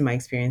similar to my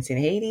experience in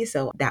Haiti.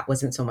 So that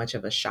wasn't so much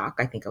of a shock.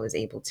 I think I was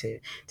able to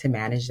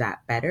manage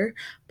that better.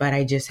 But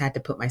I just had to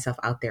put myself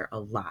out there a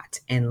lot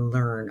and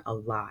learn a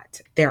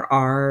lot. There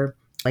are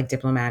like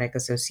diplomatic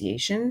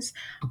associations,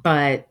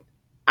 but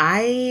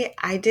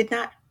I did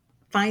not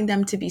find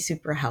them to be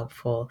super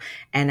helpful.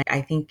 And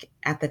I think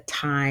at the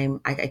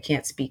time, I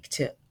can't speak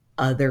to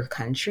other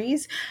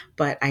countries,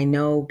 but I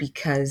know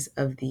because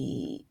of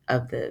the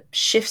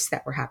shifts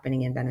that were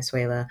happening in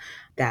Venezuela,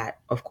 that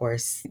of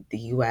course the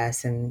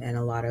US and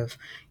a lot of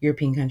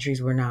European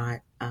countries were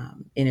not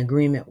in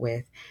agreement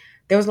with.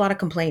 There was a lot of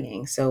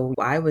complaining. So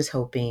I was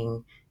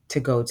hoping to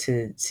go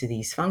to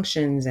these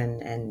functions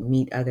and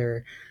meet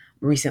other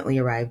recently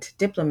arrived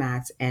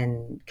diplomats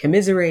and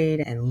commiserate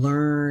and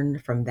learn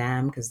from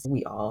them, because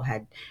we all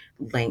had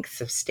lengths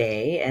of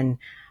stay. And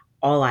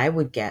all I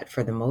would get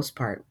for the most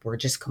part were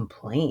just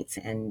complaints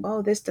and,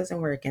 oh, this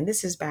doesn't work and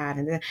this is bad.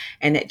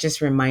 And it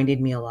just reminded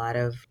me a lot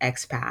of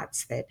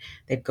expats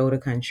that go to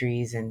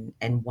countries and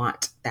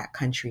want that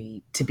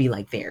country to be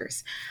like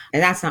theirs.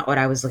 And that's not what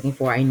I was looking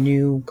for. I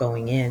knew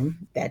going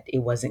in that it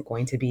wasn't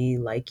going to be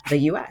like the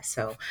US.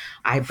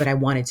 But I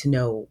wanted to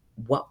know,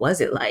 what was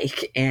it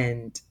like,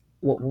 and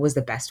what was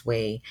the best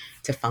way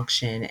to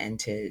function and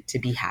to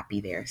be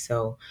happy there.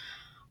 So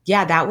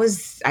yeah, that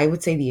was, I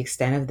would say, the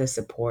extent of the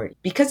support,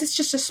 because it's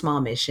just a small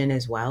mission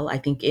as well. I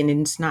think, and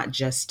it's not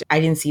just, I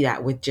didn't see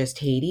that with just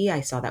Haiti. I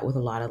saw that with a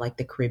lot of like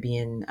the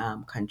Caribbean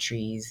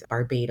countries,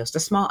 Barbados, the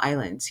small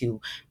islands, who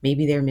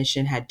maybe their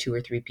mission had two or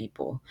three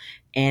people.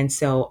 And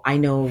so I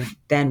know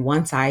then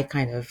once I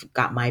kind of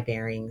got my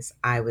bearings,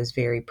 I was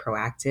very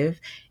proactive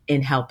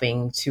in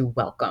helping to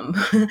welcome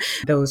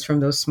those from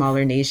those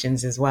smaller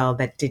nations as well,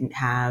 that didn't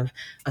have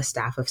a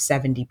staff of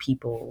 70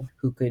 people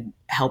who could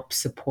help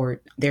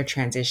support their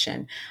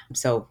transition.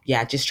 So,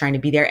 yeah, just trying to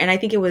be there. And I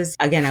think it was,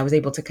 again, I was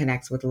able to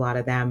connect with a lot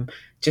of them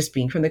just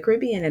being from the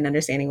Caribbean and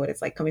understanding what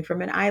it's like coming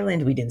from an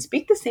island. We didn't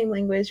speak the same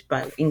language,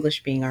 but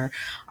English being our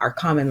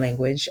common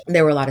language,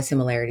 there were a lot of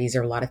similarities.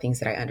 There were a lot of things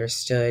that I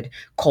understood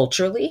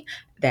culturally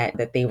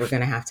that they were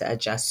going to have to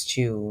adjust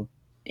to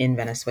in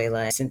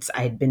Venezuela. Since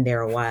I had been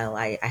there a while,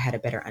 I had a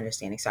better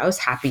understanding. So I was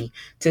happy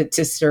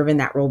to serve in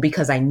that role,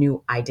 because I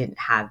knew I didn't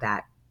have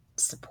that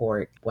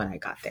support when I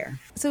got there.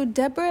 So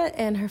Deborah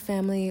and her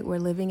family were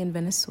living in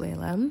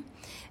Venezuela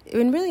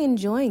and really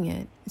enjoying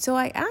it. So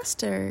I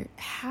asked her,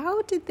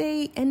 how did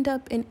they end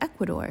up in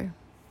Ecuador?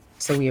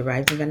 So we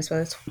arrived in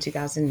Venezuela in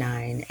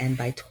 2009, and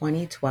by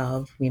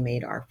 2012 we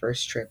made our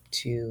first trip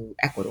to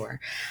Ecuador.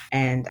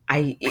 And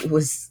it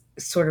was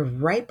sort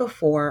of right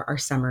before our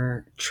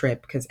summer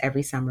trip, because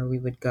every summer we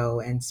would go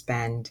and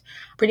spend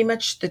pretty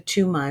much the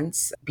 2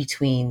 months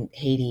between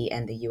Haiti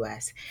and the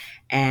US.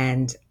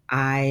 And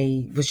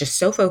I was just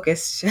so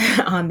focused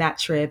on that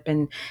trip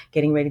and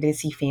getting ready to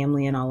see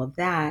family and all of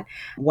that.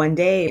 One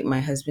day my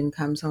husband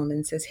comes home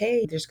and says,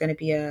 "Hey, there's going to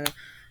be an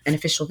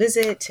official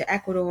visit to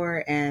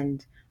Ecuador,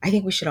 and I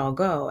think we should all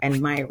go."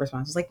 And my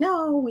response was like,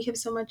 "No, we have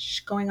so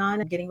much going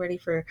on. I'm getting ready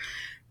for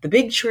the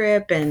big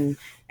trip." And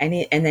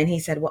then he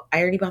said, "Well,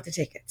 I already bought the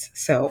tickets."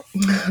 So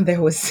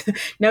there was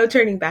no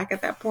turning back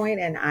at that point.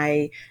 And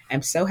I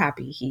am so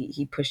happy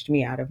he pushed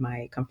me out of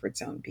my comfort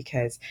zone,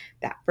 because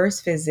that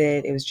first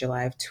visit, it was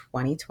July of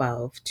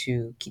 2012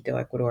 to Quito,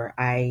 Ecuador.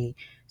 I,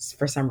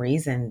 for some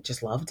reason,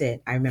 just loved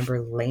it. I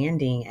remember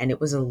landing, and it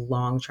was a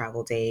long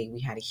travel day.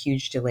 We had a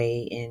huge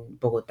delay in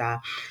Bogota,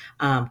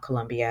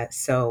 Colombia.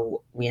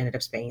 So we ended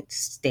up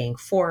staying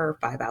 4 or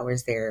 5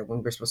 hours there when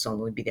we were supposed to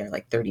only be there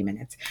like 30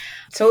 minutes.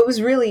 So it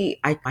was really,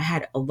 I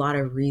had a lot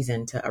of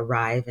reason to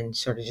arrive and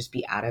sort of just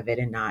be out of it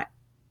and not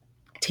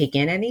take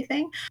in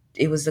anything.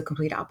 It was the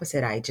complete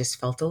opposite. I just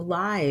felt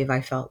alive.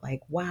 I felt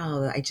like,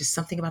 wow,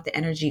 something about the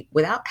energy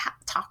without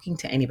talking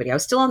to anybody. I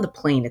was still on the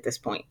plane at this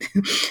point,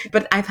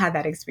 but I've had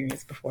that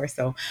experience before.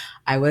 So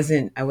I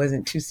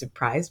wasn't too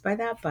surprised by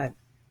that, but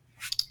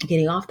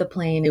getting off the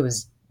plane, it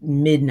was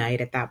midnight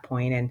at that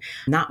point and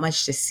not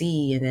much to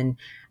see. And then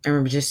I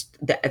remember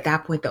at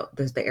that point,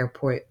 the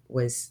airport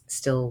was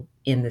still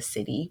in the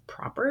city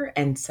proper.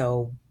 And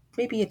so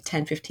maybe a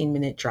 10-15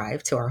 minute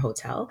drive to our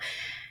hotel.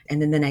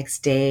 And then the next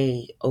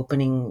day,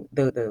 opening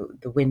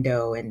the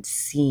window and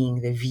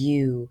seeing the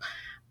view,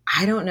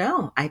 I don't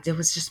know. It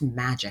was just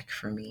magic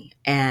for me.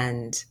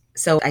 And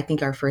so I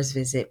think our first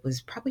visit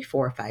was probably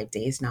 4 or 5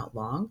 days, not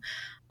long.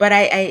 But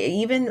I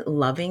even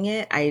loving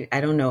it, I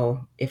don't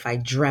know if I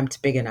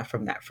dreamt big enough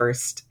from that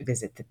first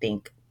visit to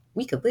think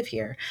we could live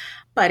here.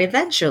 But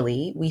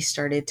eventually we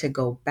started to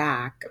go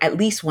back at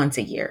least once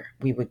a year.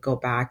 We would go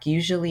back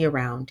usually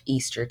around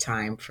Easter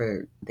time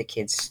for the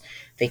kids'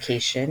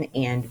 vacation,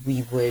 and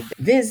we would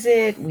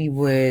visit, we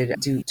would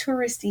do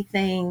touristy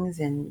things,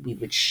 and we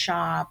would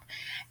shop.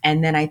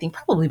 And then I think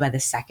probably by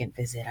the second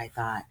visit, I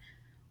thought,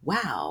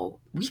 wow,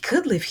 we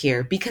could live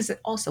here, because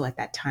also at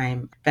that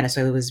time,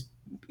 Venezuela was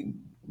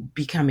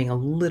becoming a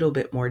little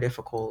bit more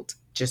difficult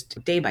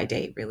just day by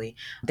day, really.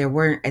 There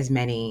weren't as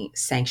many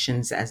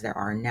sanctions as there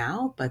are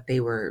now, but they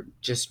were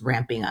just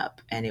ramping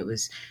up. And it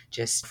was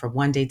just from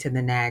one day to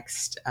the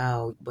next,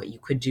 what you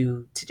could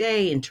do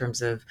today in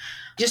terms of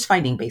just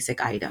finding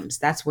basic items.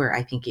 That's where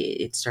I think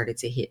it started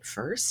to hit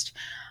first.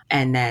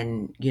 And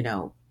then,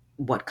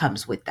 what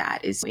comes with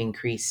that is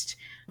increased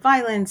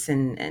violence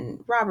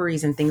and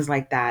robberies and things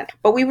like that.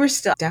 But we were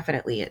still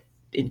definitely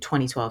in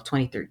 2012,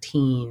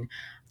 2013,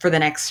 for the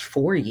next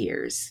 4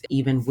 years,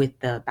 even with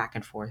the back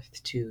and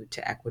forth to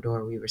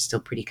Ecuador, we were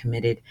still pretty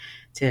committed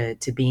to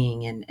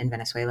being in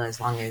Venezuela as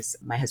long as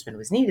my husband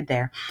was needed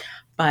there.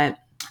 But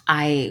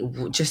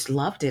just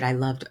loved it. I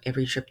loved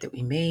every trip that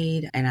we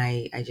made. And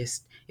I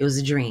just, it was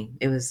a dream.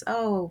 It was,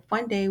 oh,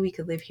 one day we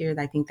could live here.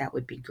 I think that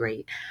would be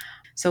great.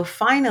 So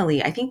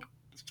finally, I think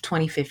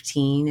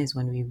 2015 is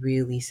when we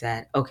really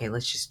said, okay,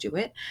 let's just do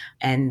it.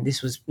 And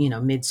this was,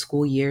 mid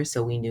school year.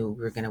 So we knew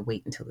we were going to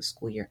wait until the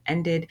school year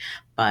ended.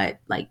 But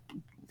like,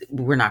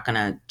 we're not going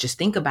to just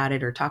think about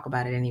it or talk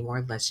about it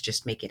anymore. Let's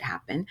just make it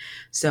happen.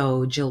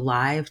 So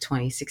July of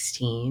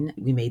 2016,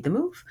 we made the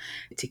move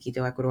to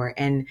Quito, Ecuador.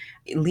 And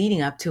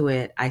leading up to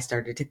it, I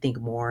started to think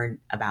more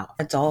about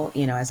adult,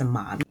 as a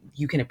mom,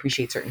 you can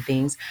appreciate certain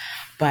things.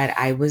 But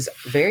I was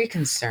very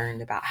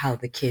concerned about how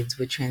the kids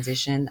would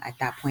transition. At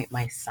that point,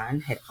 my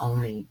son had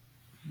only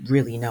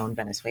really known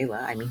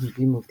Venezuela. I mean,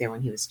 we moved there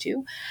when he was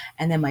 2.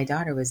 And then my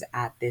daughter was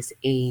at this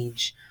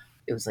age,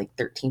 it was like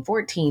 13,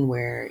 14,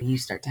 where you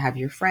start to have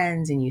your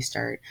friends and you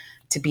start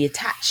to be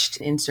attached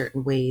in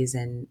certain ways,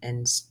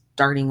 and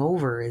starting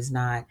over is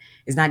not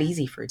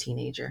easy for a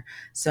teenager.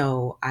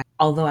 So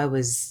although I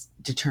was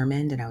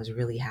determined and I was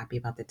really happy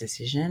about the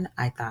decision,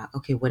 I thought,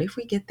 okay, what if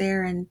we get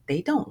there and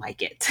they don't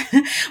like it?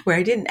 Where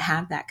I didn't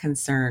have that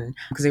concern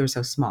because they were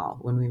so small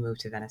when we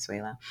moved to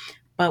Venezuela.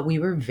 But we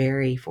were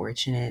very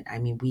fortunate. I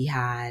mean, we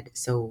had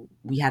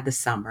the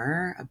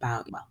summer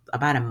about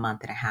a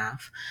month and a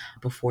half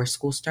before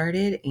school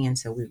started. And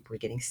so we were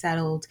getting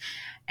settled.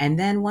 And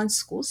then once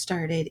school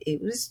started,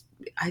 it was,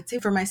 I'd say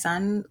for my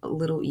son, a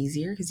little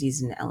easier because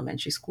he's in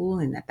elementary school.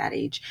 And at that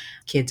age,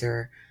 kids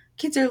are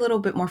a little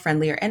bit more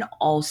friendlier. And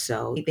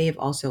also, they have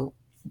also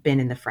been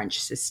in the French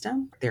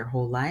system their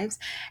whole lives.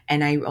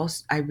 And I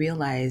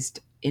realized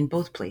in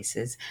both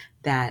places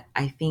that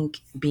I think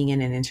being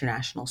in an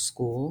international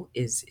school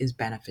is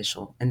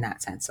beneficial in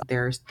that sense. So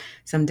there's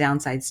some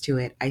downsides to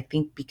it. I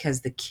think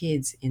because the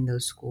kids in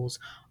those schools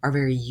are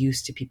very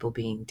used to people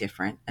being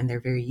different, and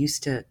they're very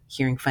used to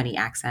hearing funny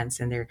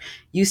accents, and they're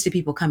used to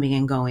people coming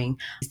and going.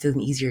 It's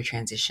an easier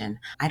transition.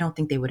 I don't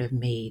think they would have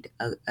made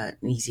an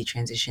easy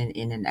transition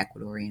in an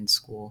Ecuadorian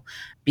school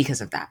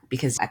because of that.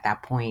 Because at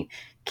that point,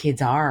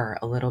 kids are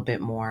a little bit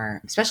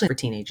more, especially for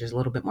teenagers, a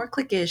little bit more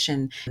cliquish,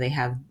 and they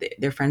have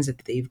their friends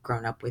that they've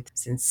grown up with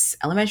since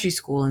elementary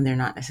school, and they're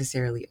not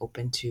necessarily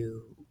open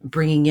to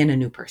bringing in a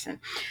new person.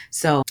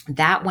 So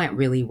that went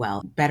really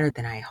well, better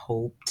than I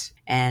hoped.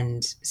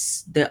 And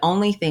the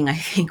only thing I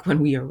think when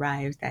we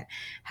arrived that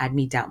had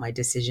me doubt my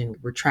decision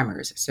were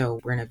tremors. So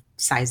we're in a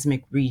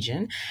seismic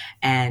region.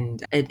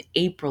 And in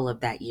April of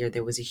that year,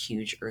 there was a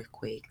huge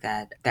earthquake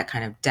that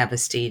kind of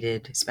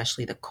devastated,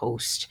 especially the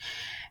coast.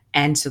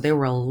 And so there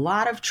were a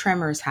lot of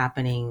tremors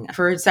happening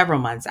for several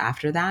months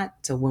after that.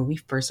 So when we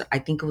first, I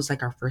think it was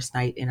like our first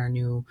night in a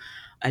new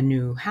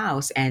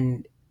house,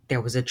 and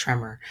there was a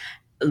tremor.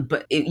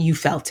 But you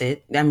felt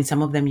it. I mean,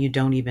 some of them you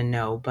don't even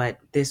know, but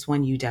this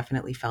one you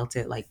definitely felt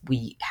it. Like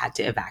we had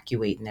to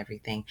evacuate and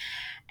everything.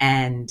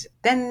 And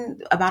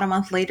then about a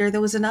month later, there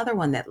was another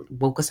one that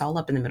woke us all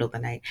up in the middle of the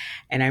night.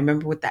 And I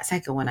remember with that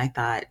second one, I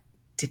thought,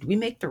 did we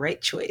make the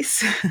right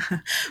choice?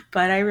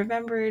 But I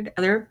remembered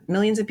there are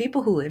millions of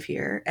people who live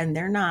here, and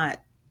they're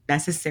not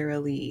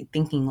necessarily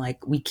thinking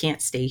like we can't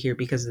stay here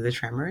because of the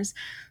tremors.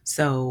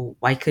 So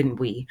why couldn't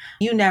we?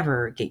 You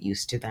never get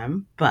used to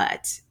them,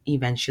 but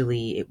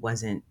eventually it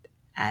wasn't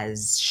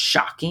as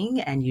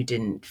shocking, and you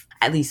didn't,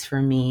 at least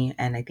for me,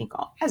 and I think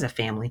as a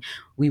family,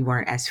 we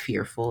weren't as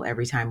fearful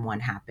every time one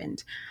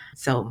happened.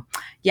 So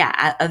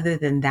yeah, other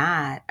than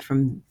that,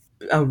 from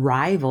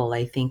arrival,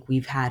 I think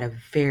we've had a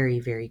very,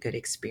 very good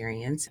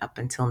experience up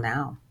until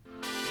now.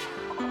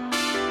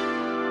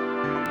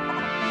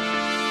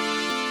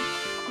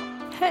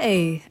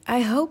 Hey,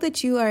 I hope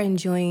that you are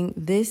enjoying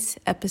this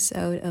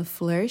episode of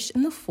Flourish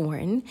in the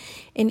Foreign.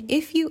 And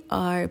if you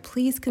are,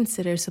 please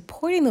consider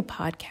supporting the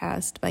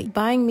podcast by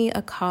buying me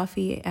a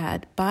coffee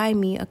at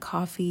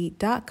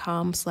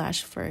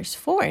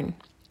buymeacoffee.com/flourishforeign.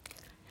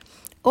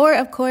 Or,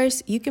 of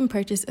course, you can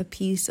purchase a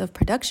piece of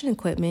production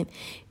equipment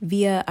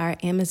via our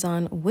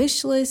Amazon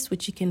wish list,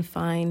 which you can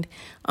find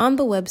on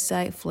the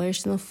website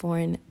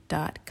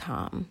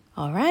flourishintheforeign.com.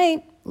 All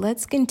right,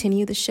 let's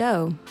continue the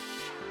show.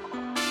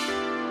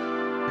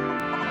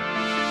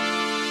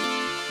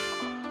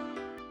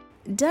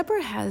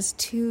 Deborah has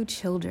 2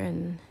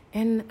 children,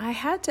 and I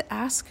had to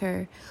ask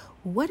her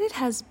what it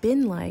has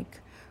been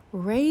like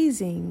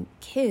raising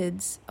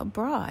kids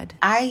abroad.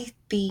 I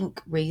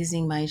think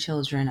raising my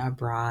children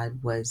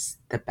abroad was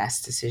the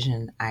best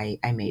decision I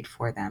made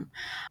for them.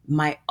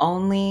 My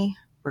only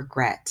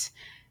regret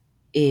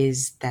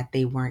is that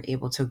they weren't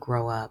able to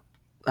grow up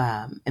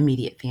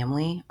immediate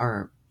family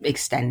or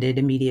extended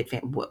immediate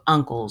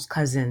uncles,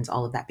 cousins,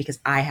 all of that, because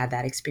I had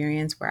that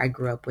experience where I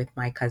grew up with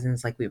my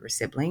cousins like we were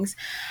siblings.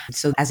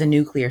 So as a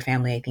nuclear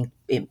family, I think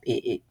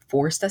it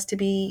forced us to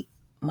be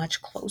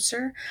much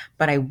closer,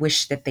 but I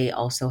wish that they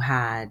also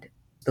had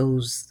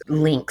those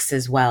links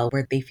as well,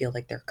 where they feel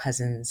like their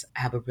cousins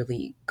have a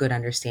really good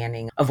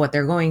understanding of what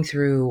they're going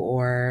through,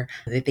 or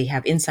that they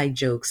have inside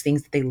jokes,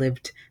 things that they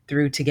lived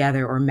through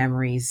together, or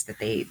memories that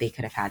they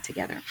could have had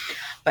together.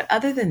 But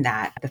other than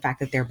that, the fact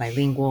that they're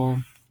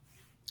bilingual,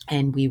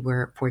 and we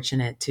were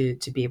fortunate to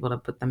be able to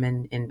put them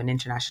in an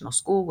international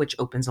school, which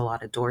opens a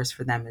lot of doors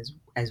for them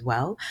as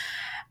well.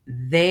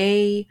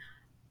 They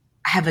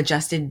have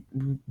adjusted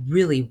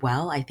really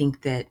well. I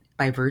think that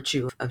by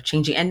virtue of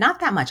changing, and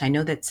not that much. I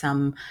know that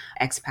some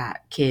expat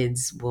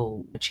kids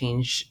will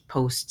change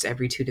posts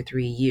every 2 to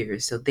 3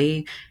 years. So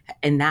they,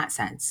 in that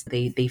sense,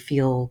 they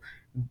feel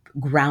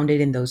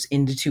grounded in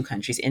the two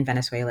countries, in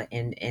Venezuela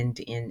and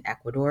in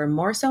Ecuador.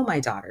 More so my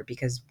daughter,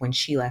 because when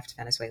she left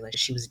Venezuela,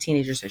 she was a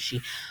teenager, so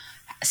she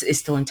is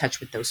still in touch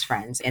with those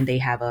friends, and they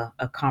have a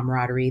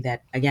camaraderie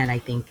that, again, I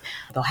think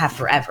they'll have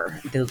forever,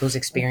 those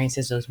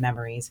experiences, those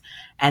memories.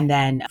 And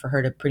then for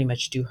her to pretty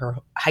much do her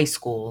high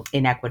school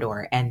in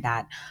Ecuador, and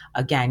that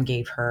again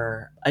gave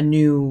her a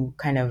new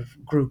kind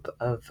of group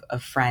of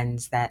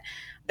friends that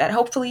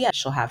hopefully, yeah,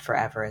 she'll have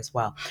forever as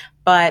well.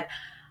 But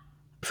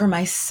for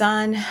my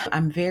son,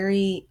 I'm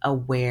very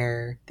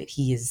aware that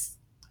he is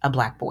a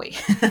Black boy.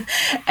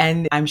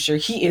 And I'm sure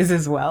he is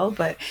as well.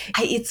 But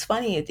it's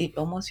funny, it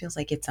almost feels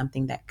like it's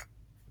something that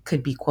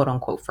could be quote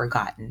unquote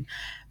forgotten,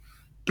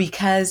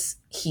 because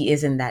he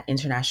is in that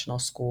international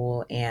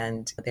school,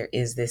 and there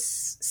is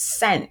this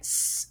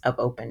sense of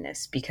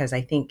openness, because I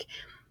think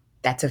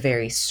that's a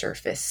very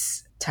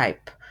surface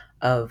type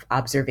of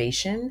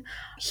observation.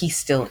 He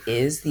still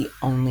is the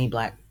only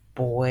Black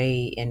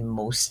boy in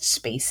most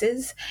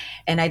spaces.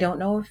 And I don't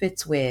know if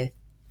it's with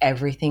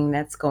everything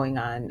that's going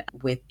on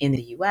in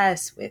the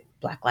US with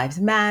Black Lives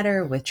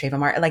Matter, with Trayvon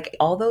Martin, like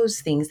all those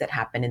things that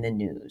happen in the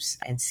news,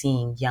 and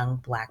seeing young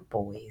Black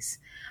boys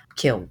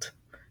killed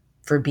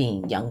for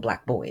being young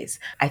Black boys.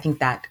 I think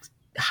that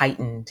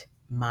heightened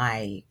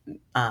my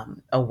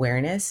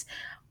awareness,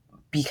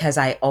 because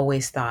I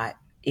always thought,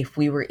 if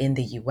we were in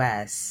the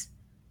US,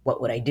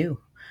 what would I do?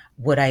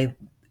 Would I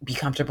be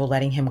comfortable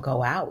letting him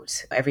go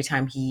out every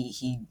time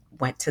he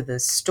went to the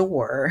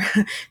store?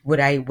 Would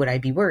I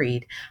be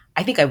worried?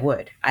 I think I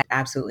would. I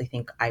absolutely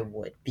think I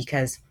would,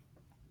 because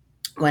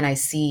when I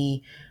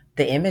see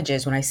the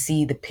images, when I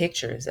see the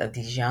pictures of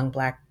these young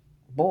Black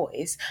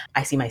boys,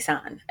 I see my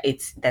son.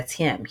 That's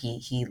him.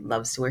 He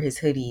loves to wear his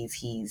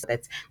hoodies.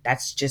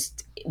 That's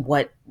just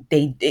what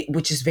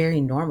which is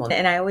very normal.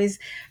 And I always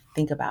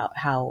think about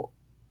how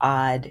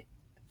odd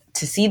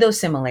to see those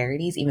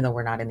similarities, even though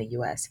we're not in the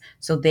US.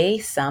 So they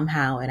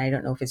somehow, and I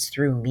don't know if it's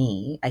through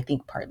me, I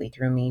think partly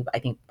through me, but I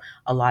think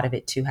a lot of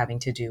it too having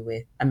to do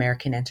with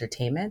American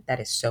entertainment that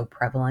is so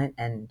prevalent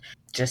and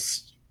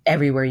just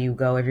everywhere you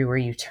go, everywhere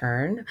you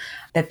turn,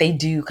 that they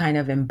do kind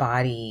of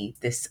embody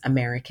this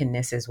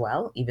Americanness as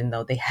well, even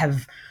though they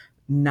have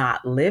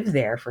not lived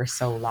there for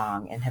so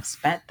long and have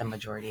spent the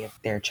majority of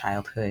their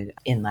childhood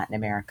in Latin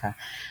America.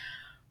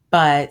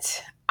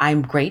 But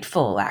I'm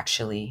grateful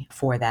actually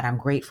for that. I'm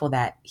grateful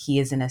that he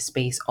is in a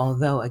space,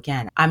 although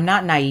again, I'm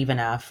not naive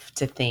enough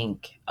to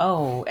think,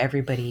 oh,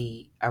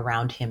 everybody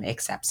around him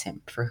accepts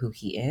him for who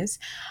he is.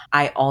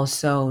 I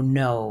also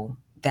know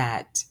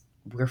that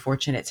we're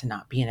fortunate to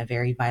not be in a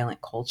very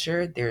violent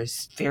culture.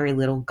 There's very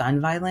little gun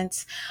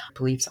violence,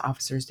 police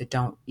officers that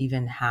don't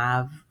even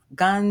have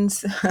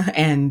guns.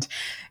 And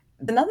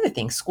another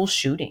thing, school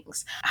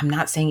shootings. I'm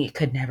not saying it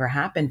could never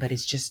happen, but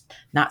it's just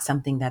not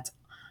something that's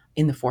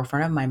in the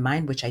forefront of my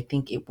mind, which I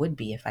think it would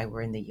be if I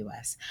were in the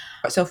US.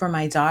 So for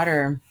my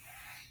daughter,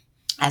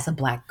 as a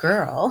Black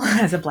girl,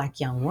 as a Black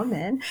young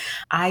woman,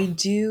 I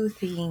do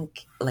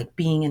think, like,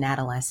 being an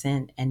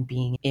adolescent and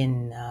being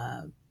in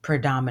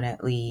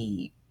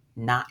predominantly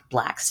not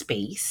Black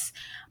space,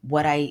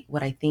 what I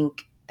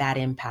think that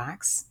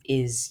impacts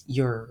is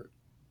your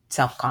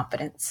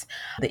self-confidence.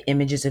 The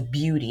images of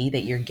beauty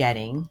that you're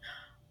getting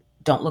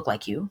don't look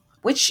like you,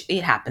 which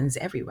it happens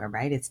everywhere,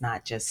 right? It's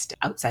not just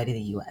outside of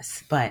the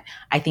US. But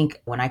I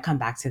think when I come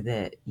back to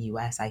the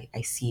US, I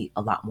see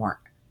a lot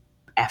more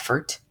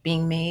effort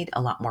being made,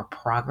 a lot more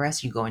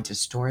progress. You go into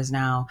stores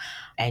now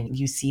and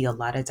you see a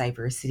lot of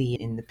diversity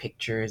in the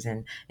pictures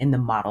and in the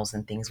models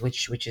and things,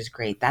 which is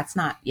great. That's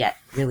not yet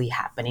really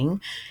happening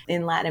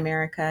in Latin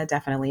America,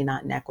 definitely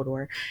not in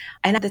Ecuador.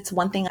 And that's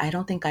one thing I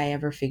don't think I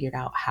ever figured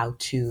out how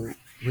to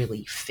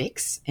really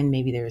fix, and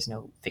maybe there is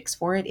no fix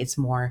for it. It's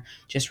more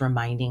just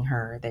reminding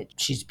her that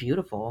she's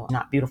beautiful,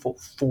 not beautiful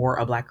for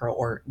a Black girl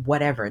or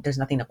whatever. There's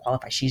nothing to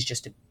qualify. She's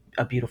just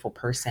a beautiful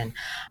person.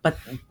 But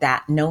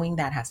that, knowing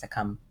that, has to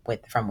come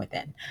from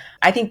within.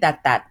 I think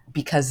that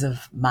because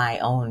of my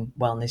own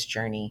wellness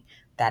journey,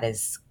 that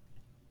is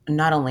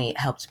not only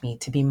helped me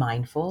to be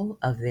mindful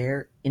of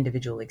their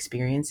individual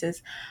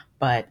experiences,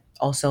 but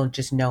also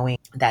just knowing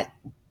that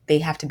they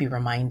have to be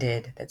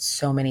reminded that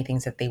so many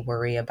things that they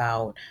worry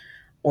about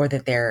or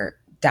that they're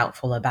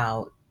doubtful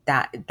about,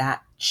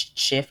 that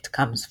shift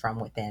comes from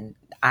within.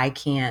 I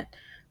can't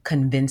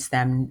convince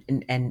them,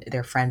 and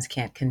their friends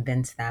can't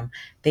convince them.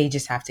 They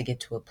just have to get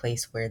to a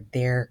place where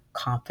they're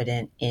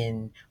confident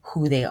in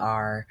who they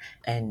are,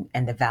 and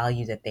the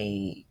value that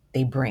they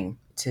bring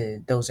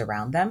to those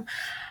around them.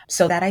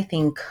 So that, I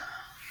think,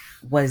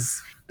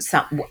 was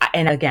some.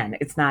 And again,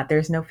 it's not,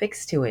 there's no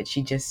fix to it.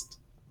 She just,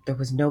 there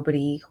was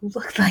nobody who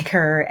looked like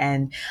her.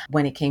 And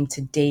when it came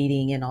to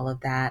dating and all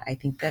of that, I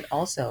think that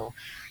also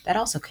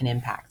can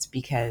impact,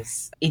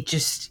 because it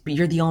just,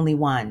 you're the only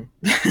one.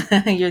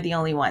 You're the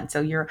only one,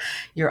 so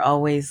you're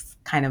always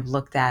kind of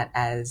looked at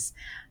as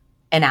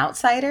an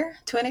outsider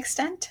to an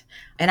extent.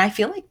 And I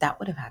feel like that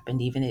would have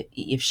happened even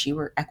if she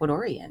were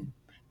Ecuadorian,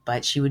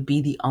 but she would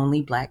be the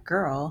only black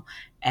girl.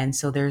 And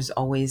so there's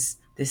always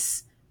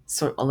this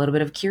sort, a little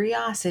bit of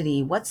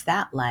curiosity. What's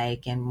that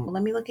like? And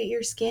let me look at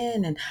your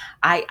skin. And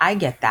I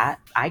get that.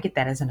 I get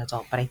that as an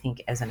adult, but I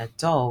think as an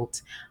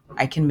adult,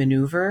 I can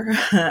maneuver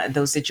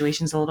those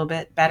situations a little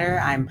bit better.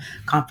 I'm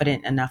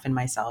confident enough in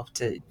myself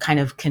to kind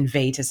of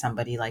convey to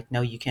somebody like,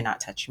 no, you cannot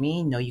touch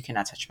me. No, you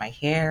cannot touch my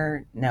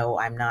hair. No,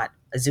 I'm not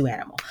a zoo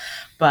animal.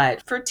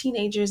 But for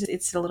teenagers,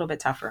 it's a little bit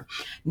tougher.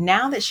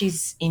 Now that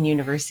she's in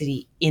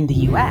university in the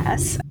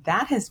US,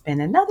 that has been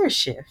another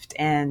shift.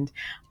 And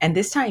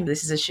this time,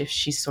 this is a shift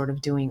she's sort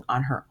of doing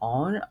on her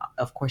own.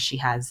 Of course, she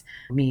has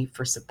me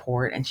for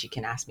support and she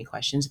can ask me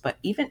questions, but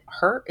even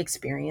her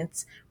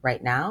experience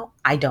right now,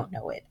 I don't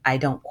know it. I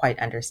don't quite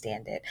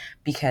understand it,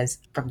 because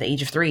from the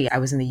age of 3, I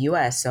was in the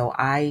US. So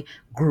I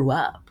grew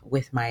up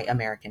with my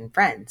American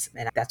friends.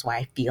 And that's why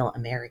I feel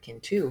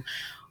American too,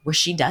 where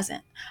she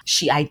doesn't.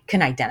 I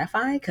can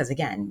identify, because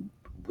again,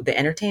 the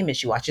entertainment,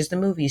 she watches the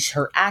movies,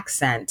 her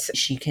accent,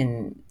 she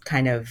can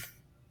kind of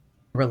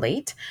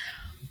relate.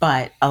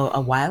 But a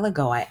while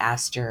ago, I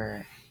asked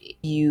her,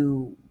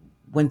 you,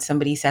 when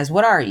somebody says,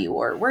 what are you,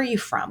 or where are you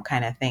from,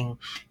 kind of thing,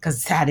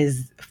 because that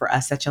is for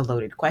us such a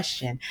loaded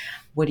question.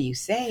 What do you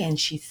say? And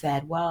she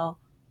said, well,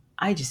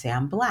 I just say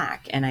I'm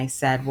black. And I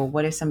said, well,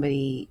 what if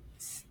somebody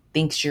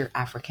thinks you're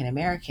African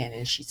American?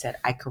 And she said,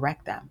 I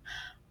correct them.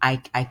 I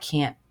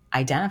can't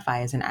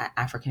identify as an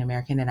African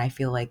American, and I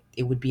feel like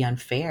it would be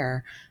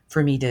unfair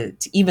for me to,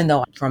 even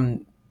though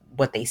from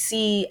what they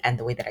see and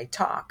the way that I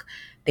talk,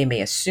 they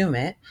may assume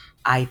it.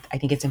 I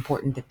think it's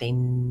important that they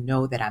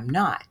know that I'm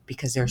not,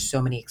 because there's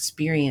so many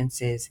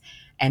experiences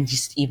and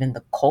just even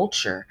the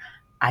culture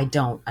I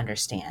don't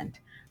understand.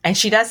 And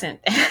she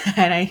doesn't.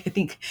 And I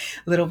think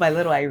little by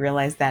little, I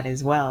realized that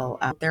as well.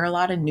 There are a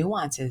lot of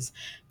nuances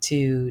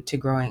to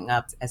growing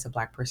up as a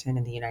Black person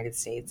in the United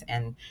States.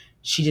 And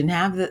she didn't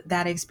have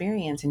that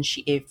experience. And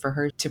for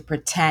her to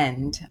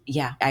pretend,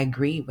 yeah, I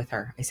agree with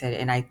her. I said,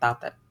 and I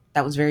thought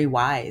that was very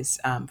wise,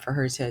 for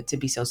her to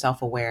be so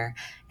self-aware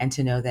and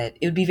to know that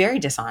it would be very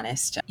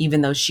dishonest,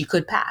 even though she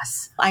could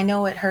pass. I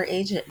know at her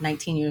age, at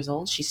 19 years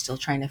old, she's still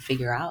trying to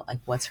figure out like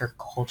what's her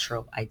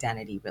cultural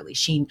identity really.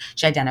 She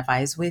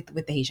identifies with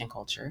the Haitian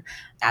culture.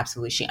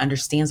 Absolutely. She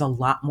understands a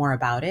lot more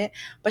about it,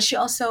 but she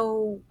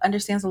also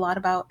understands a lot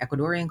about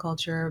Ecuadorian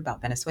culture,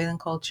 about Venezuelan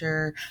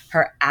culture,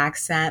 her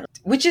accent,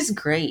 which is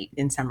great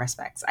in some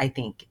respects. I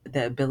think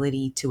the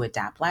ability to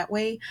adapt that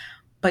way,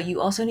 but you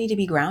also need to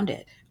be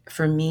grounded.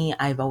 For me,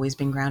 I've always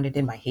been grounded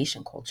in my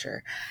Haitian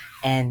culture,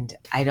 and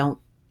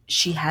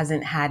she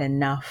hasn't had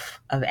enough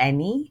of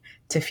any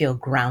to feel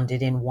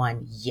grounded in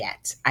one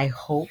yet. I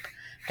hope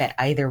that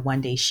either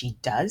one day she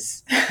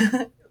does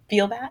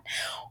feel that,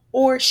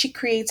 or she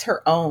creates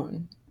her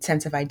own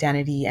sense of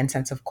identity and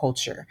sense of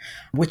culture,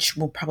 which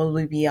will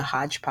probably be a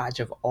hodgepodge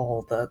of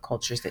all the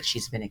cultures that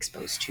she's been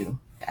exposed to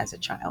as a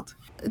child.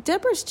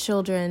 Deborah's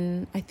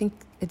children, I think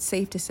it's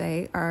safe to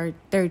say, are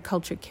third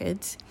culture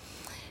kids.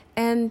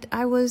 And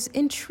I was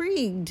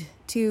intrigued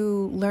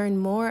to learn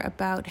more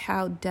about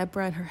how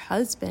Deborah and her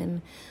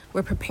husband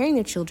were preparing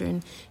their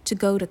children to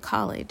go to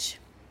college.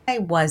 I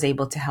was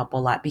able to help a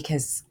lot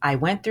because I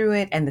went through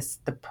it, and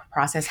the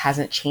process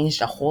hasn't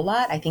changed a whole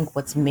lot. I think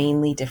what's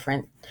mainly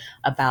different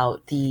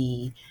about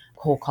the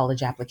whole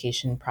college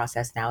application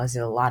process now is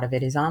that a lot of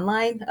it is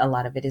online, a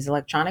lot of it is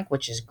electronic,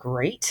 which is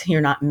great.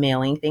 You're not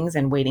mailing things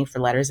and waiting for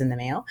letters in the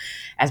mail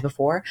as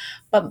before.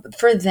 But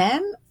for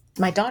them,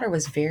 my daughter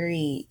was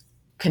very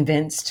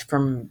convinced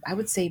from, I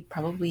would say,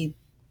 probably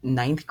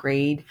ninth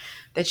grade,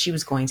 that she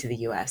was going to the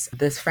US.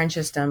 This French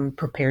system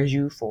prepares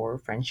you for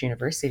French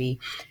university.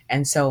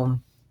 And so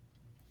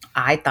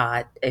I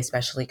thought,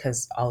 especially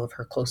because all of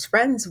her close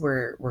friends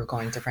were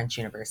going to French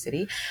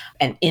university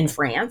and in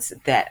France,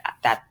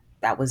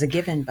 that was a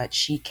given. But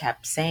she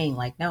kept saying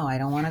like, no, I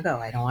don't want to go.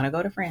 I don't want to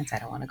go to France. I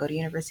don't want to go to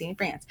university in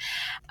France.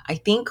 I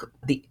think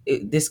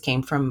this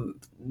came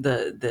from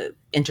the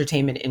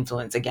entertainment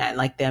influence again,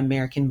 like the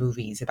American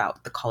movies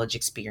about the college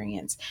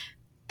experience.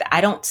 I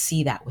don't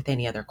see that with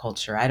any other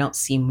culture. I don't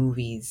see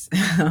movies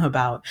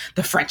about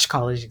the French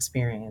college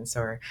experience,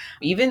 or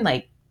even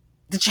like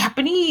the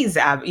Japanese,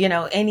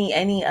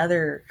 any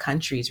other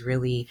countries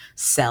really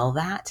sell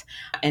that.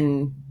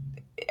 And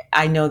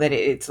I know that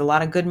it's a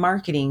lot of good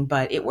marketing,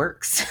 but it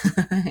works.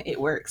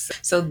 It works.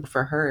 So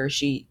for her,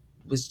 she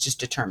was just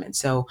determined.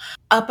 So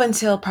up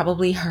until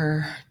probably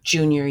her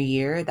junior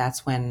year,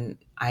 that's when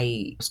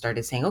I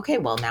started saying, okay,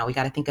 well, now we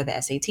got to think of the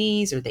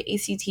SATs or the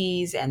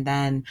ACTs and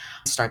then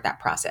start that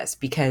process,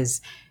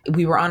 because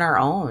we were on our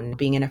own.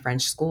 Being in a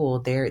French school,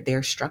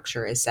 their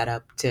structure is set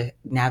up to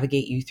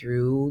navigate you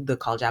through the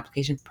college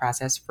application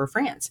process for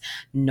France,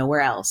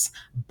 nowhere else.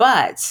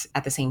 But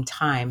at the same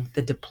time,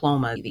 the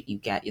diploma that you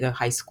get, the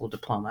high school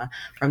diploma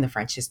from the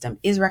French system,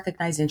 is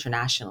recognized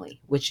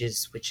internationally, which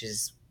is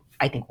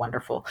I think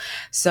wonderful.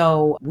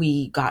 So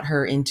we got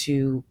her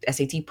into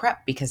SAT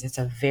prep because it's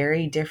a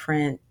very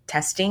different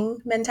testing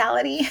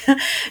mentality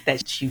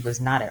that she was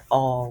not at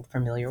all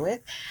familiar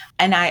with.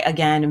 And I,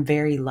 again, am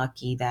very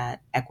lucky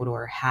that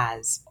Ecuador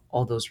has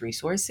all those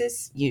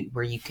resources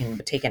where you can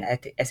take an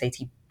SAT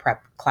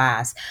prep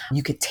class.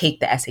 You could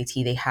take the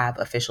SAT. They have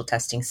official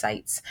testing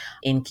sites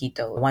in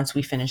Quito. Once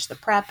we finish the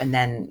prep and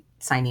then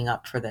signing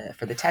up for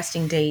the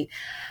testing date,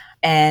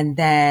 and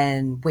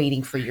then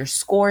waiting for your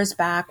scores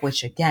back,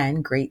 which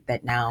again, great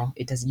that now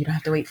you don't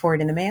have to wait for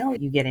it in the mail.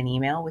 You get an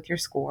email with your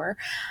score,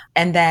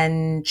 and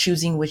then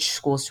choosing which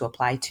schools to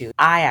apply to.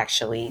 I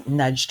actually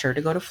nudged her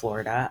to go to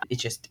Florida.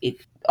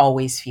 It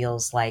always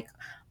feels like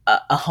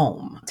a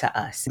home to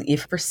us.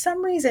 If for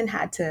some reason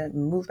had to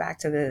move back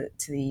to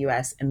the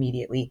US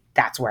immediately,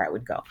 that's where I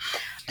would go.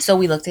 So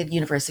we looked at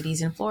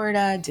universities in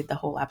Florida, did the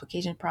whole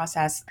application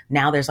process.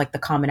 Now there's like the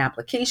common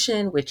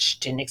application,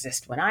 which didn't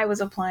exist when I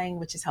was applying,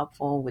 which is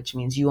helpful, which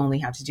means you only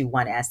have to do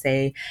one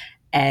essay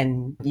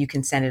and you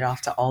can send it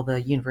off to all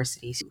the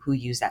universities who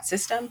use that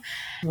system.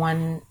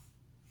 One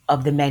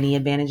of the many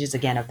advantages,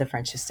 again, of the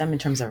French system in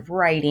terms of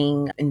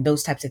writing and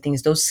those types of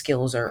things, those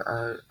skills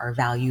are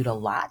valued a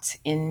lot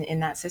in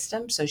that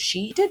system. So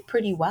she did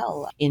pretty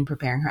well in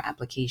preparing her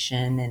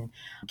application and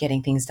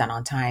getting things done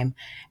on time.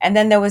 And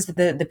then there was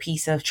the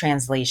piece of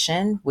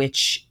translation,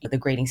 which the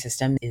grading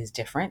system is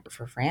different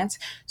for France.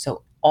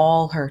 So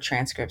all her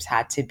transcripts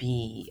had to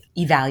be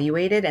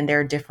evaluated, and there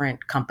are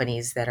different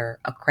companies that are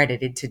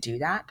accredited to do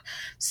that.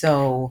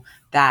 So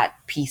that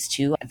piece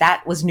too,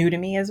 that was new to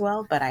me as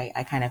well, but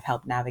I kind of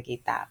helped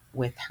navigate that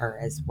with her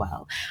as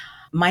well.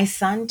 My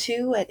son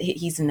too,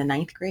 he's in the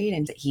ninth grade,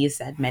 and he has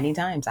said many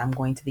times, I'm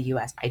going to the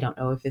US. I don't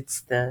know if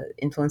it's the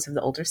influence of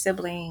the older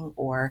sibling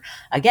or,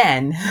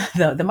 again,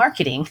 the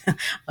marketing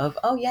of,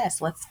 oh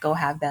yes, let's go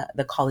have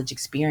the college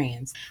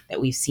experience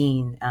that we've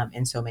seen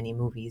in so many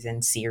movies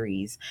and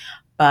series.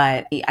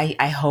 But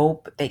I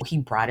hope that he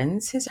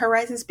broadens his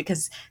horizons,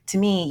 because to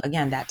me,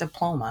 again, that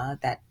diploma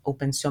that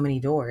opens so many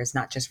doors,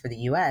 not just for the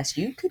US,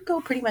 you could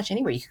go pretty much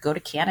anywhere. You could go to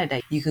Canada.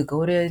 You could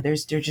go to,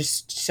 there's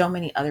just so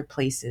many other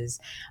places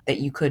that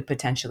you could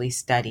potentially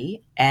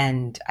study.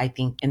 And I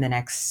think in the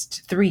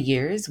next 3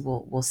 years,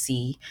 we'll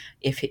see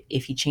if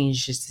he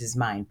changes his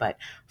mind. But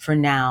for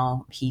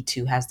now, he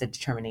too has the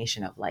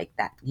determination of like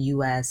that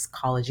US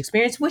college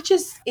experience,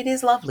 it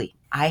is lovely.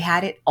 I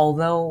had it,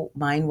 although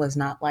mine was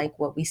not like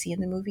what we see in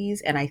the movies.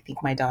 And I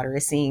think my daughter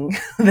is seeing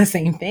the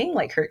same thing,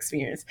 like her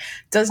experience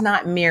does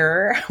not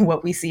mirror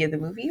what we see in the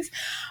movies.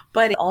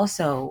 But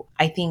also,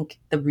 I think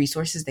the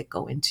resources that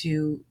go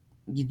into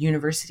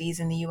universities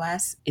in the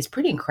US is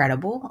pretty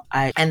incredible,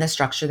 and the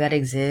structure that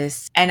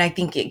exists. And I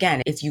think,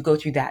 again, it's you go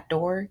through that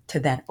door to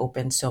then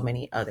open so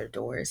many other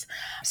doors.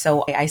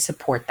 So I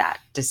support that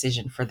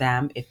decision for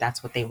them if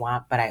that's what they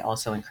want, but I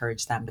also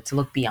encourage them to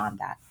look beyond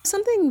that.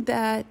 Something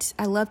that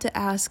I love to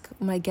ask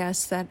my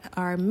guests that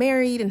are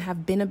married and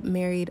have been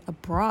married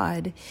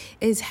abroad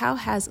is, how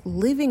has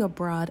living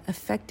abroad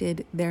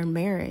affected their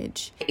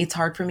marriage? It's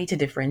hard for me to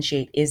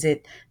differentiate. Is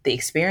it the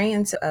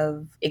experience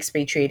of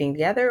expatriating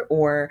together,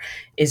 or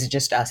is it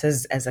just us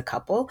as a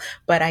couple?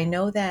 But I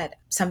know that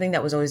something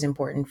that was always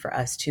important for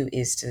us too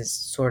is to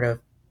sort of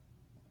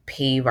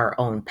pave our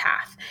own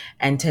path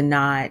and to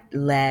not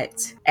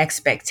let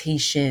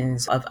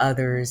expectations of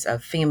others,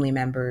 of family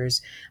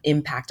members,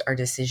 impact our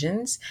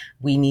decisions.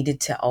 We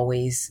needed to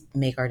always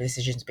make our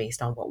decisions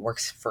based on what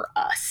works for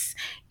us.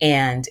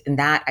 And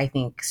that, I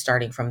think,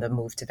 starting from the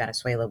move to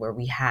Venezuela, where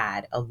we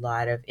had a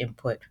lot of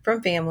input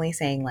from family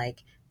saying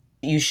like,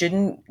 you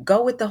shouldn't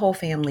go with the whole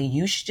family.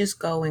 You should just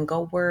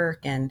go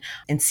work and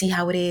see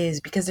how it is.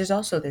 Because there's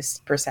also this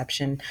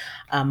perception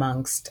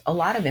amongst a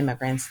lot of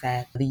immigrants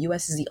that the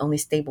US is the only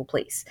stable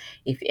place.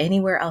 If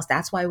anywhere else,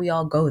 that's why we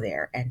all go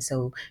there. And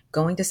so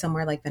going to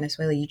somewhere like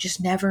Venezuela, you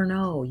just never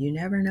know. You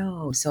never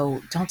know.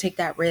 So don't take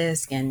that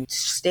risk and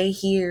stay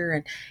here,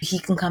 and he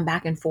can come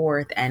back and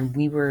forth. And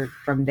we were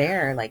from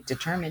there like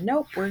determined,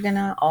 nope, we're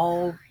gonna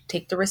all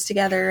take the risk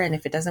together. And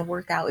if it doesn't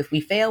work out, if we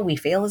fail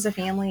as a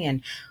family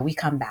and we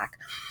come back.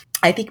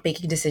 I think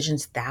making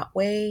decisions that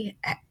way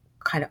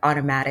kind of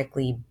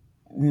automatically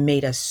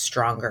made us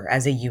stronger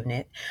as a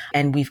unit.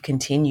 And we've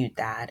continued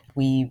that.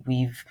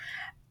 We've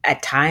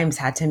at times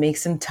had to make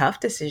some tough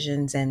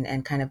decisions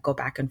and kind of go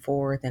back and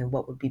forth and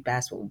what would be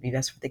best for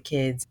the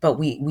kids. But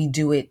we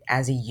do it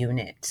as a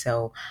unit.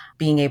 So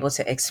being able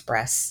to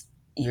express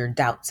your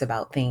doubts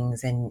about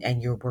things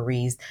and your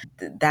worries,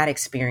 that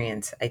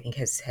experience, I think,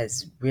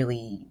 has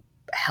really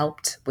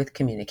helped with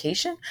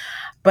communication.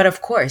 But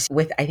of course,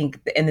 I think,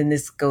 and then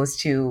this goes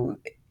to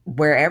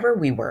wherever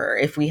we were,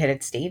 if we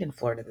had stayed in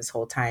Florida this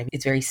whole time,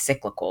 it's very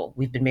cyclical.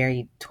 We've been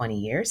married 20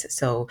 years.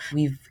 So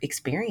we've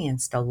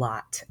experienced a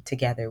lot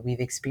together.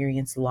 We've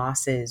experienced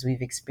losses.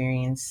 We've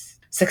experienced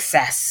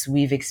success.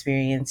 We've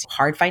experienced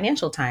hard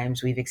financial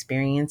times. We've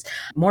experienced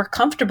more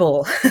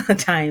comfortable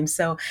times.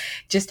 So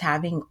just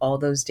having all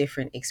those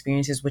different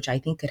experiences, which I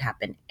think could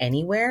happen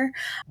anywhere,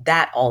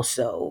 that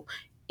also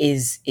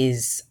is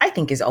I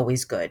think is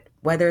always good.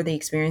 Whether the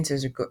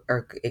experiences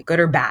are good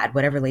or bad,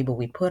 whatever label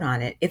we put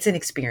on it, it's an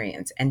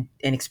experience, and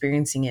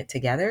experiencing it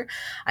together.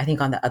 I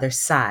think on the other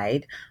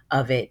side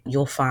of it,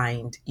 you'll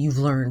find you've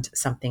learned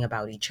something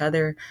about each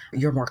other.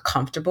 You're more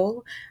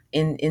comfortable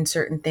in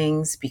certain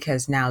things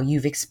because now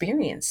you've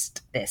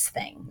experienced this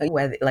thing.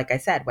 Whether, like I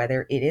said,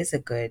 whether it is a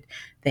good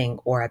thing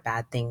or a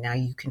bad thing, now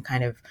you can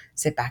kind of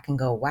sit back and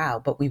go,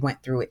 wow, but we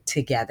went through it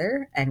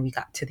together and we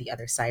got to the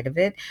other side of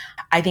it.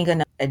 I think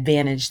another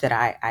advantage that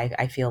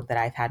I feel that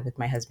I've had with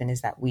my husband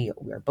is that we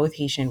are both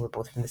Haitian, we're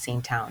both from the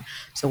same town.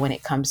 So when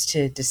it comes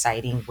to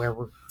deciding where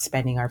we're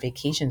spending our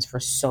vacations for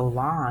so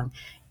long,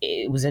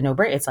 it was a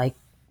no-brainer. It's like,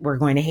 we're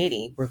going to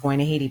Haiti. We're going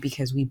to Haiti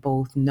because we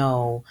both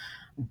know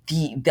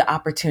the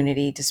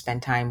opportunity to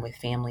spend time with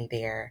family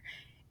there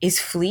is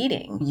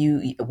fleeting.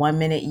 You, one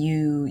minute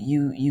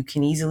you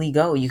can easily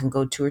go. You can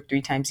go 2 or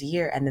 3 times a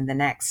year, and then the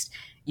next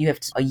you have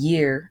a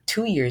year,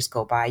 2 years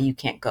go by, you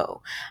can't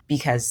go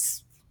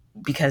because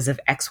of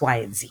X, Y,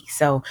 and Z.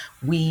 So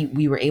we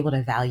were able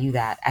to value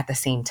that at the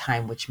same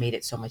time, which made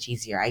it so much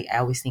easier. I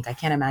always think, I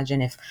can't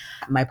imagine if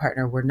my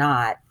partner were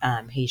not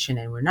Haitian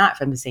and we're not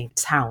from the same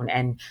town.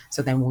 And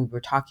so then when we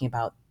were talking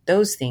about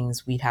those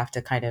things, we'd have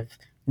to kind of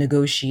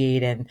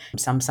negotiate, and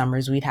some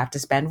summers we'd have to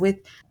spend with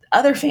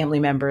other family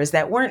members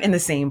that weren't in the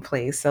same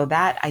place. So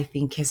that, I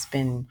think, has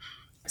been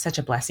such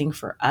a blessing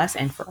for us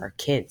and for our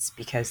kids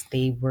because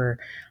they were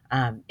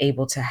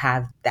able to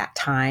have that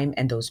time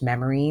and those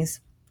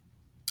memories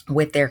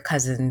with their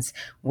cousins,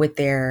 with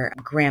their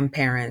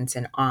grandparents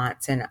and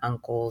aunts and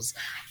uncles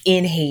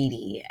in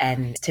Haiti.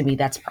 And to me,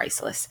 that's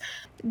priceless.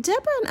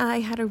 Deborah and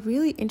I had a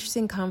really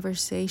interesting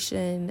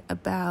conversation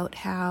about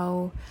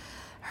how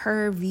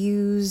her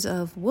views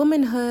of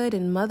womanhood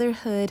and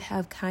motherhood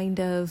have kind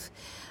of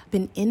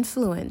been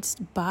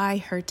influenced by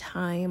her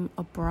time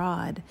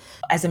abroad.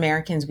 As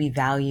Americans, we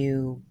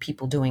value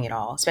people doing it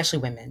all, especially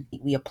women.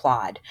 We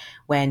applaud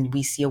when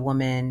we see a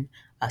woman,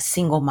 a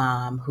single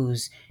mom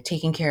who's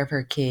taking care of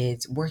her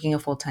kids, working a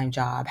full-time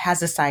job,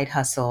 has a side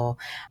hustle,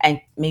 and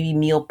maybe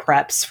meal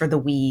preps for the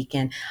week.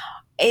 And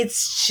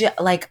it's just,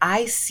 like,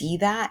 I see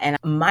that and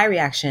my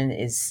reaction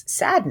is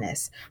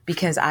sadness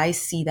because I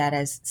see that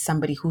as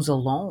somebody who's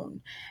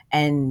alone,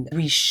 and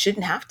we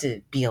shouldn't have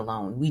to be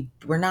alone.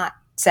 We're not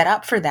set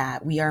up for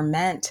that. We are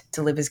meant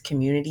to live as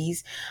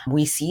communities.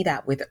 We see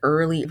that with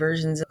early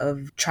versions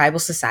of tribal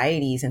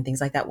societies and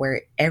things like that,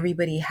 where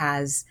everybody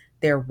has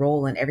their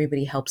role and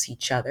everybody helps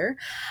each other.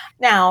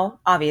 Now,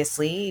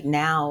 obviously,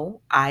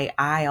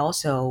 I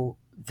also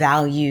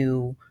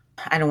value,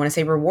 I don't want to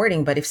say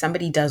rewarding, but if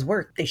somebody does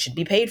work, they should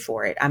be paid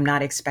for it. I'm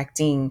not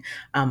expecting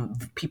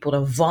people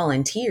to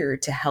volunteer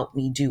to help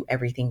me do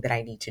everything that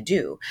I need to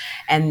do.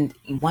 And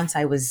once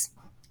I was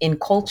in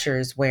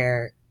cultures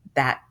where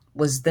that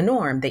was the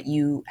norm, that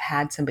you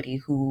had somebody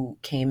who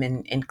came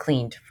in and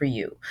cleaned for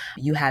you,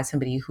 you had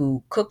somebody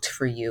who cooked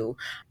for you,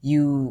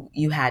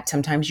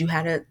 sometimes you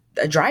had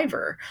a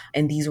driver,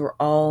 and these were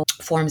all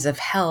forms of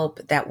help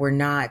that were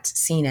not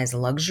seen as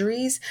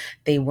luxuries.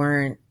 They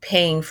weren't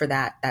paying for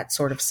that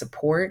sort of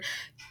support.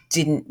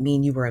 Didn't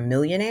mean you were a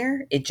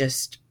millionaire. It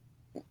just,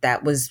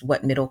 that was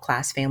what middle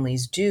class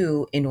families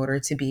do in order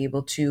to be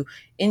able to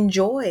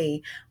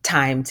enjoy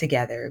time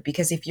together.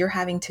 Because if you're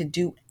having to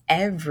do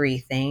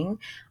everything,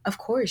 of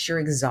course you're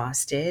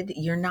exhausted.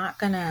 You're not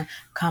gonna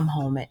come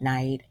home at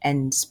night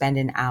and spend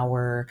an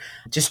hour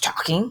just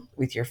talking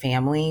with your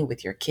family,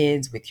 with your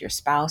kids, with your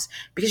spouse,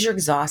 because you're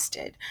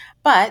exhausted.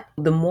 But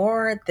the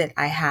more that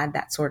I had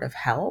that sort of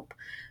help,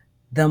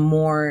 the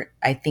more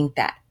I think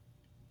that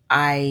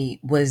I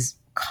was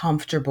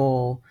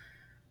comfortable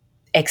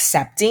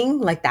accepting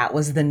like that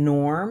was the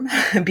norm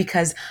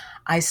because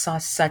I saw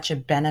such a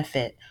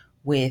benefit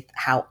with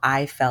how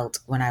I felt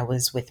when I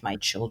was with my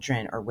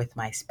children or with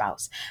my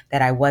spouse,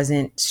 that I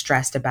wasn't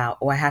stressed about,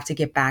 oh, I have to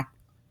get back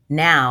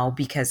now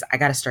because I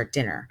got to start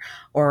dinner,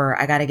 or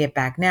I got to get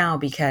back now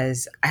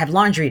because I have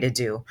laundry to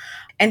do.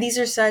 And these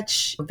are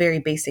such very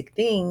basic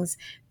things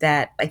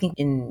that I think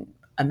in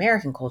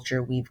American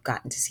culture, we've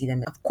gotten to see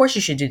them. Of course,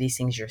 you should do these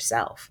things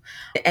yourself.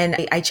 And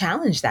I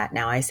challenge that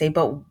now. I say,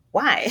 but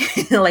why?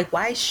 Like,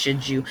 why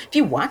should you? If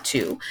you want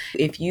to,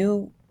 if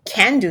you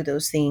can do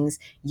those things,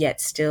 yet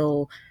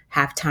still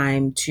have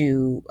time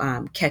to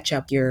catch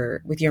up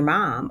with your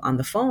mom on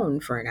the phone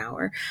for an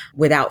hour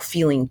without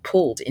feeling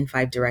pulled in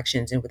 5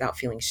 directions and without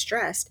feeling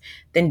stressed,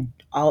 then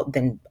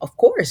of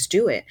course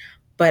do it.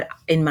 But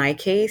in my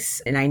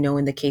case, and I know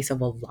in the case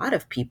of a lot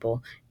of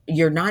people,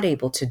 you're not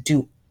able to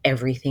do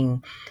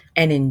everything.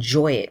 and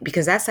enjoy it,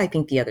 because that's, I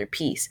think, the other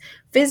piece.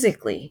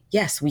 Physically,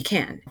 yes, we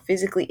can.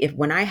 Physically, if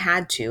when I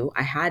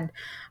had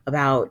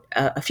about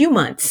a few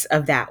months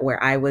of that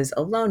where I was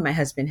alone. My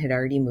husband had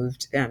already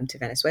moved to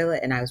Venezuela,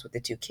 and I was with the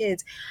two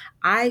kids.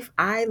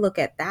 I look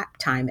at that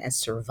time as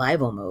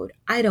survival mode.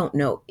 I don't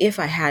know if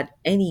I had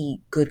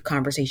any good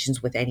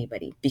conversations with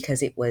anybody,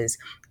 because it was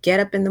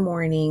get up in the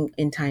morning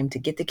in time to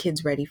get the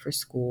kids ready for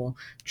school,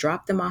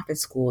 drop them off at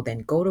school, then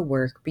go to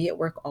work, be at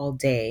work all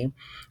day,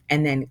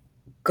 and then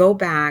go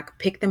back,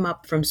 pick them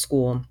up from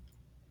school,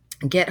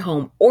 get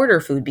home, order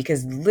food,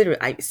 because literally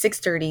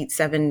 6:30,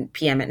 7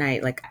 p.m. at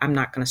night, like I'm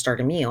not going to start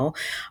a meal,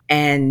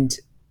 and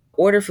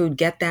order food,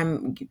 get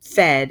them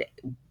fed,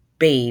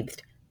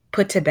 bathed,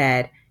 put to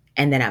bed,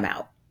 and then I'm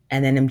out.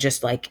 And then I'm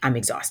just like, I'm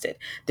exhausted.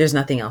 There's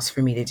nothing else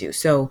for me to do.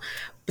 So,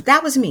 but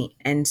that was me.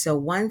 And so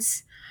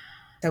once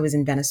I was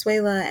in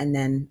Venezuela, and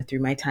then through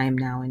my time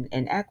now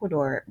in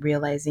Ecuador,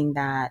 realizing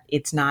that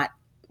it's not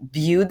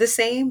viewed the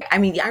same. I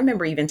mean, I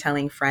remember even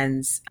telling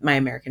friends, my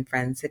American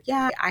friends, that,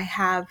 yeah, I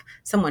have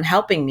someone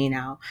helping me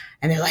now.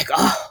 And they're like,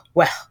 oh,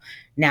 well,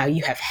 now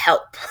you have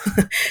help.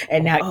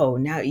 And now,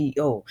 do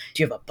you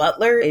have a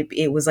butler?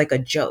 It was like a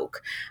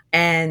joke.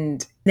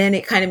 And then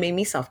it kind of made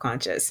me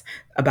self-conscious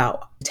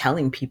about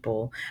telling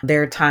people.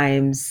 There are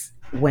times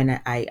when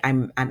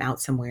I'm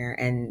out somewhere,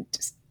 and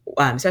just,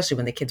 especially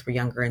when the kids were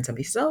younger, and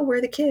somebody says, oh, where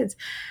are the kids?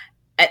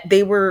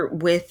 They were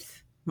with,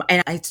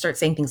 and I start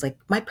saying things like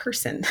my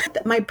person,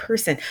 my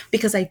person,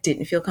 because I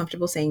didn't feel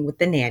comfortable saying with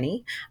the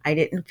nanny. I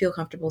didn't feel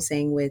comfortable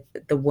saying with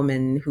the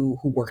woman who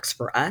works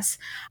for us.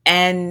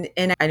 And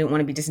I didn't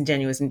want to be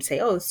disingenuous and say,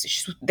 oh,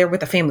 they're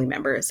with a family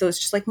member. So it's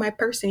just like my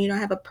person, I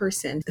have a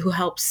person who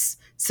helps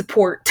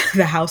support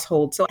the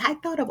household. So I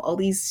thought of all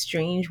these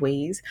strange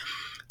ways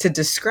to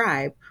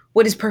describe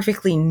what is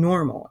perfectly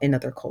normal in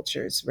other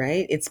cultures,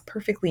 right? It's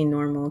perfectly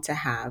normal to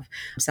have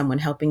someone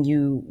helping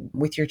you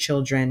with your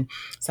children,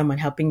 someone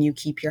helping you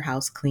keep your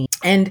house clean.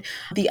 And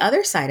the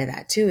other side of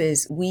that too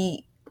is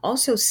we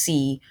also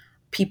see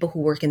people who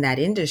work in that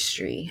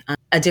industry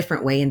a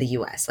different way in the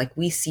US. Like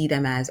we see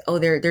them as, oh,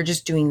 they're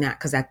just doing that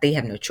because that they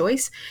have no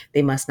choice.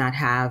 They must not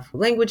have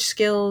language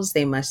skills.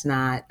 They must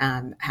not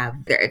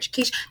have their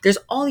education. There's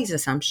all these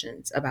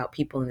assumptions about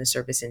people in the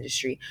service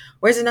industry.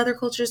 Whereas in other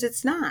cultures,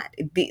 it's not.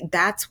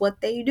 That's what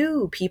they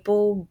do.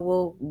 People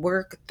will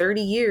work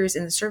 30 years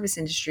in the service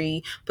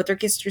industry, put their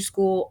kids through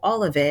school,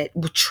 all of it,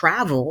 will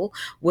travel,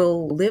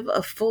 will live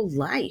a full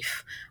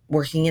life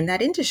working in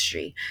that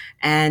industry.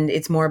 And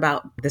it's more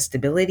about the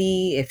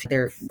stability, if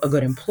they're a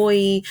good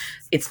employee.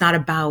 It's not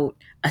about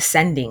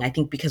ascending. I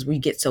think because we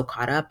get so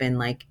caught up in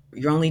like,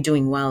 you're only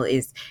doing well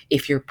is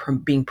if you're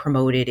being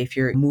promoted, if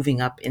you're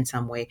moving up in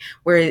some way.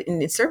 Where in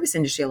the service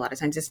industry, a lot of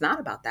times it's not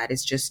about that.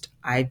 It's just,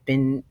 I've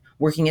been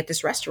working at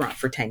this restaurant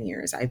for 10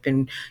 years. I've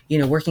been,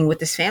 working with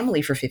this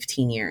family for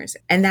 15 years.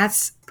 And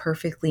that's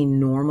perfectly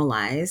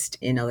normalized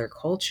in other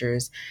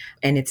cultures.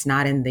 And it's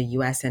not in the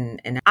US.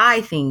 And I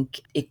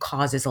think it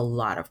causes a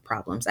lot of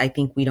problems. I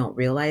think we don't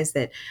realize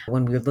that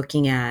when we're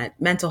looking at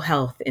mental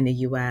health in the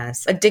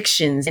US,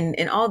 addictions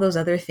and all those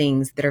other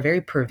things that are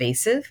very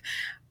pervasive.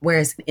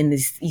 Whereas in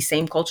these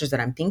same cultures that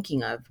I'm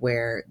thinking of,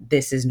 where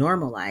this is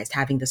normalized,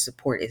 having the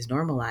support is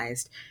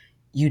normalized,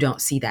 you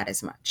don't see that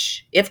as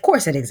much. Of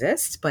course it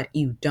exists, but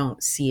you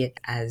don't see it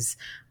as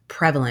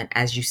prevalent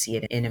as you see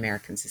it in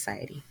American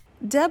society.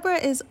 Deborah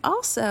is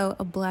also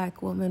a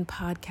Black woman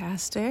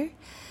podcaster.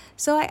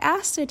 So I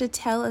asked her to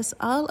tell us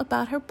all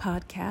about her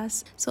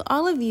podcast so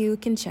all of you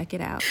can check it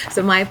out.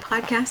 So my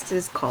podcast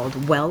is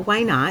called Well,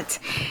 Why Not?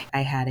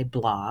 I had a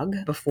blog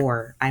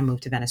before I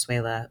moved to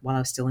Venezuela while I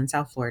was still in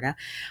South Florida.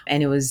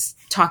 And it was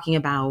talking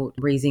about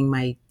raising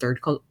my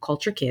third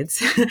culture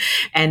kids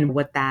and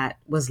what that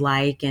was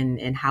like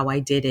and how I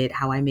did it,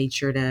 how I made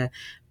sure to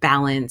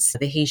balance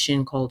the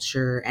Haitian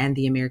culture and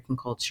the American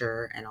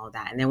culture and all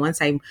that. And then once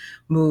I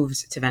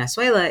moved to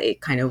Venezuela,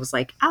 it kind of was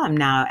like, oh, I'm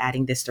now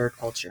adding this third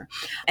culture.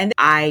 And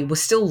I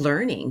was still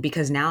learning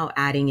because now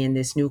adding in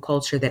this new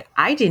culture that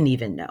I didn't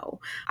even know.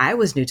 I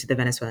was new to the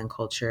Venezuelan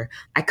culture.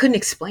 I couldn't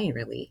explain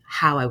really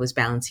how I was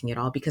balancing it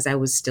all because I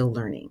was still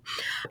learning.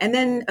 And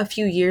then a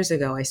few years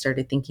ago, I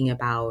started thinking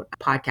about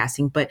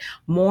podcasting, but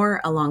more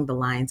along the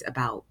lines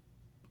about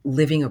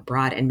living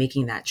abroad and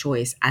making that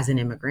choice as an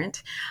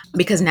immigrant,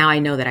 because now I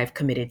know that I've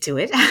committed to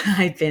it.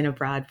 I've been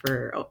abroad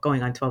for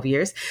going on 12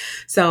 years.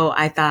 So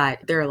I thought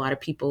there are a lot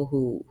of people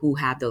who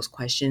have those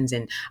questions.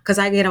 And because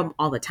I get them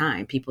all the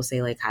time, people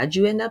say like, how'd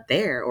you end up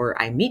there?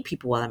 Or I meet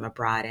people while I'm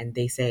abroad and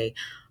they say,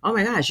 oh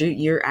my gosh,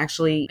 you're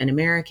actually an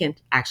American.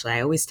 Actually,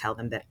 I always tell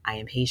them that I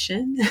am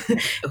Haitian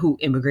who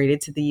immigrated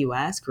to the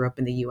US, grew up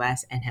in the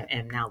US, and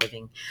am now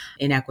living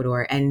in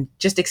Ecuador. And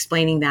just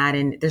explaining that.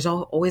 And there's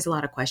always a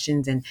lot of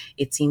questions. And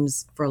it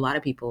seems for a lot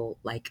of people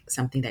like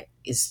something that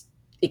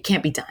it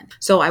can't be done.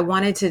 So I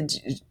wanted to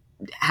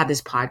have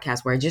this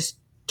podcast where I just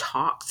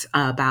talked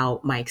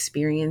about my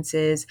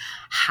experiences,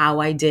 how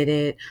I did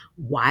it,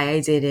 why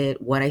I did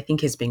it, what I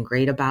think has been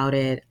great about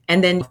it.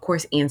 And then, of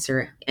course,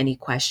 answer any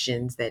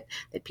questions that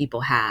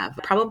people have.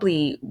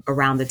 Probably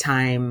around the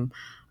time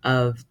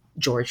of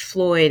George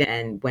Floyd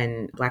and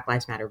when Black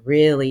Lives Matter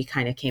really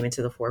kind of came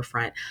into the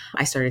forefront,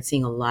 I started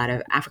seeing a lot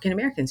of African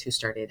Americans who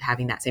started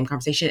having that same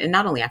conversation. And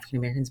not only African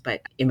Americans,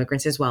 but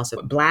immigrants as well.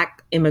 So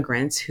Black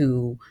immigrants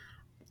who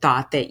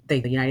thought that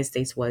the United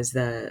States was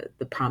the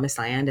promised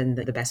land and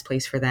the best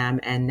place for them,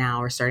 and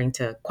now are starting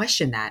to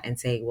question that and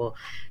say, well,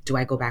 do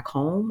I go back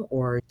home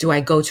or do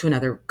I go to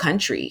another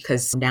country?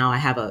 Because now I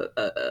have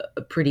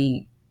a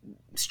pretty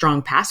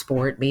strong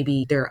passport.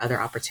 Maybe there are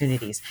other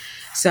opportunities.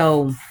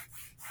 So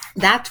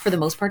that, for the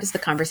most part, is the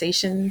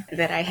conversation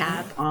that I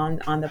have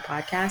on the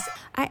podcast.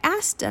 I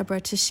asked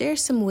Deborah to share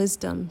some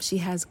wisdom she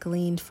has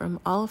gleaned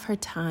from all of her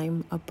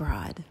time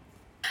abroad.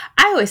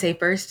 I always say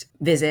first,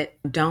 visit.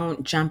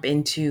 Don't jump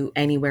into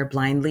anywhere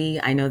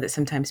blindly. I know that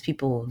sometimes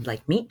people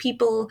meet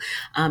people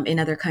in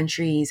other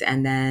countries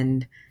and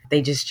then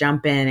they just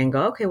jump in and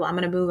go, okay, well, I'm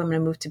going to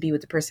move to be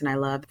with the person I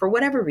love. For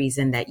whatever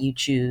reason that you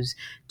choose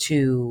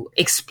to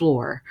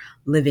explore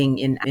living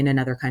in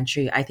another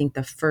country, I think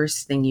the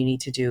first thing you need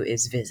to do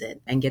is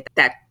visit and get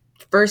that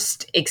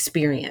first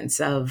experience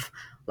of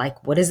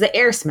what does the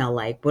air smell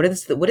like? What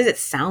does it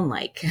sound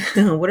like?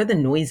 What are the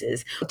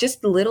noises?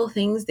 Just the little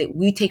things that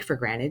we take for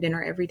granted in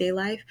our everyday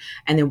life.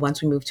 And then once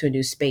we move to a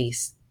new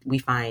space, we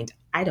find,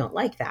 I don't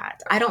like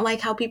that. I don't like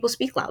how people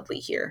speak loudly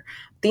here.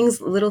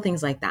 Little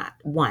things like that.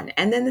 One.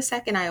 And then the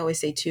second I always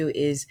say too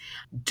is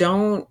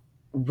don't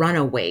run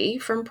away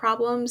from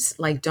problems.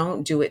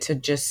 Don't do it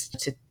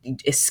to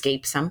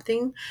escape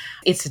something.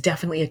 It's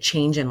definitely a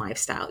change in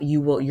lifestyle.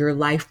 Your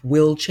life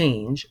will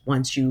change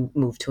once you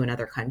move to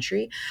another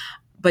country,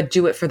 but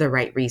do it for the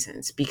right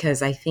reasons.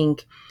 Because I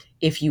think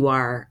if you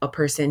are a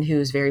person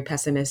who's very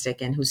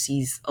pessimistic and who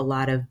sees a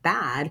lot of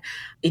bad,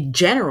 in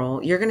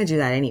general, you're going to do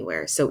that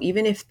anywhere. So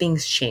even if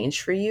things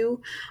change for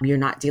you, you're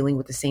not dealing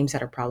with the same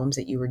set of problems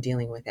that you were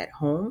dealing with at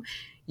home,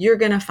 you're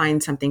going to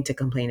find something to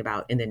complain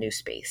about in the new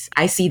space.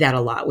 I see that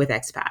a lot with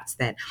expats,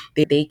 that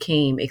they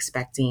came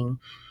expecting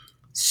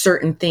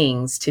certain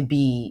things to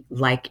be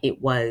like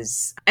it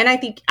was. And I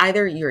think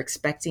either you're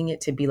expecting it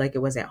to be like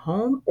it was at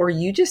home, or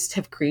you just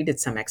have created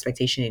some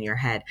expectation in your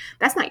head.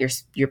 That's not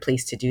your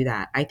place to do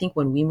that. I think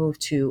when we move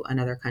to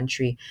another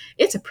country,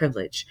 it's a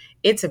privilege.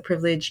 It's a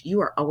privilege. You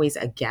are always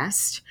a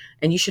guest,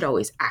 and you should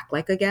always act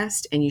like a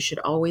guest. And you should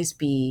always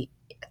be,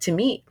 to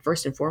me,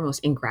 first and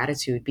foremost, in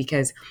gratitude,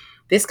 because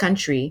this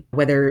country,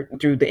 whether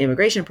through the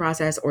immigration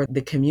process or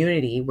the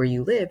community where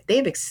you live, they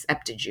have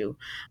accepted you.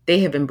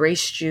 They have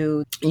embraced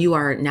you. You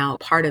are now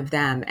part of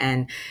them.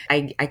 And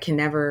I can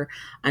never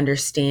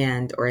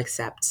understand or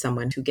accept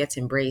someone who gets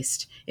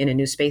embraced in a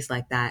new space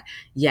like that,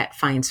 yet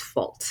finds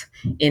fault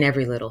in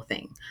every little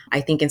thing.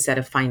 I think instead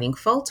of finding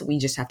fault, we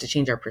just have to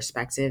change our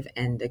perspective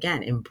and,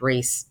 again,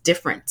 embrace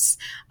difference.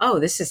 Oh,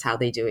 this is how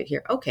they do it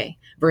here. Okay.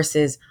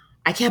 Versus,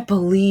 I can't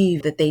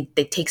believe that they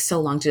take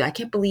so long to do. I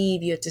can't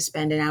believe you have to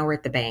spend an hour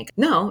at the bank.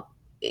 No,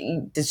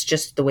 it's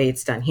just the way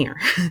it's done here.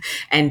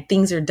 And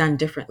things are done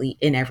differently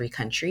in every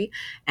country,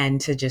 and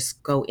to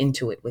just go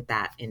into it with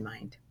that in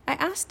mind. I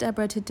asked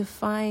Deborah to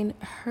define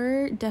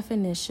her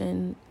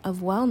definition of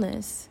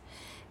wellness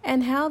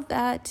and how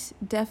that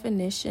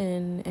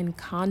definition and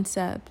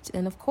concept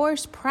and, of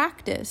course,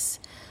 practice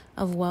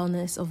of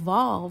wellness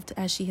evolved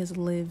as she has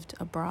lived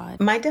abroad.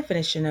 My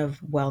definition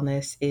of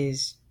wellness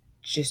is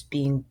just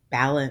being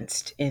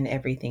balanced in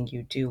everything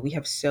you do. We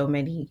have so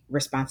many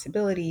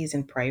responsibilities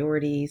and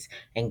priorities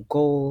and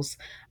goals,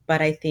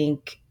 but I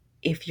think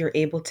if you're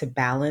able to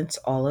balance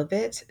all of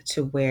it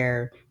to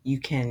where you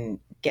can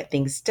get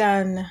things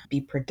done,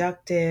 be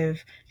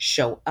productive,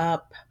 show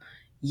up,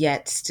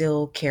 yet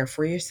still care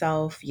for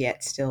yourself,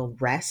 yet still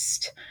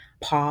rest,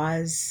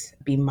 pause,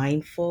 be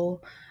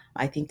mindful,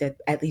 I think that,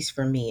 at least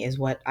for me, is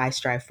what I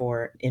strive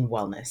for in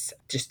wellness.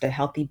 Just a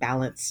healthy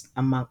balance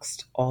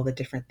amongst all the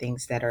different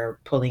things that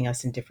are pulling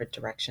us in different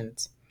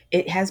directions.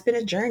 It has been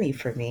a journey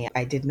for me.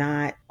 I did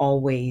not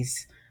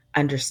always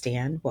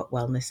understand what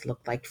wellness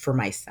looked like for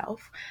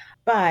myself,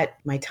 but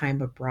my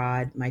time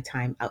abroad, my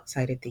time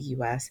outside of the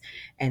US,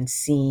 and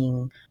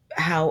seeing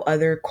how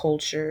other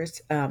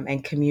cultures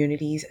and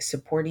communities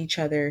support each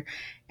other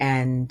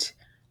and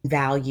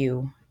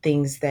value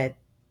things that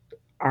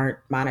aren't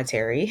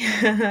monetary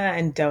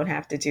and don't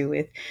have to do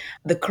with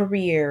the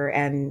career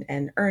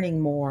and earning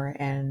more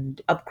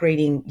and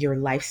upgrading your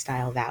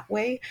lifestyle that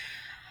way,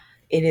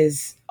 it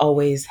has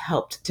always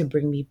helped to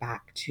bring me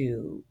back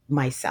to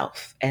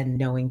myself and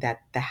knowing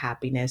that the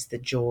happiness, the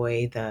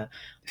joy, the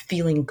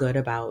feeling good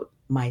about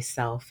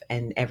myself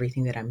and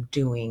everything that I'm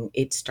doing,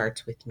 it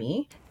starts with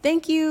me.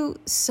 Thank you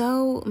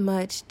so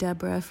much,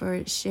 Deborah,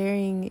 for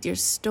sharing your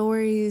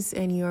stories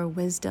and your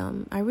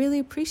wisdom. I really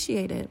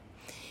appreciate it.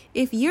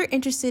 If you're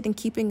interested in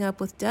keeping up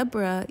with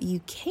Deborah,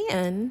 you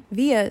can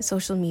via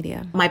social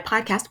media. My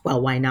podcast,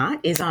 Well, Why Not,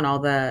 is on all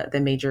the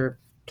major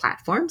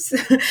platforms,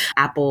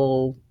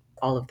 Apple,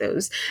 all of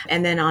those.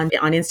 And then on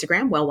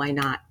Instagram, Well, Why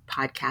Not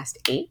Podcast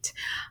 8.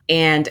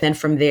 And then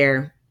from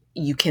there,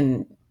 you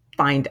can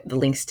find the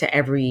links to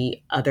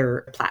every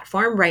other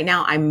platform. Right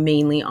now, I'm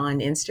mainly on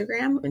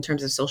Instagram in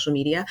terms of social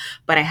media,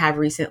 but I have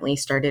recently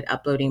started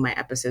uploading my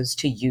episodes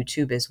to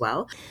YouTube as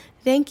well.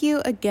 Thank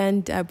you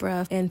again,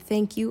 Deborah, and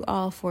thank you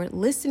all for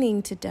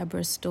listening to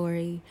Deborah's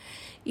story.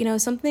 You know,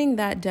 something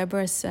that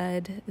Deborah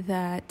said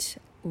that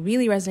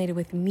really resonated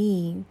with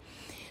me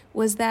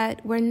was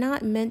that we're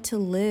not meant to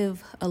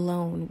live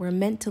alone. We're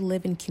meant to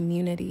live in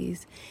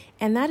communities.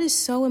 And that is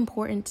so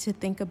important to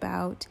think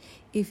about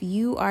if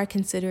you are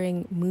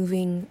considering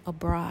moving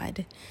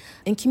abroad.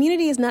 And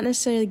community is not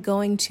necessarily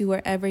going to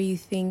wherever you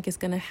think is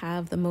going to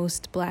have the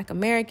most Black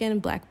American,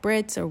 Black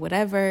Brits, or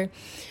whatever,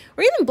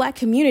 or even Black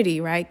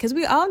community, right? Because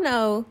we all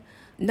know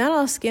not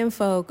all skin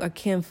folk are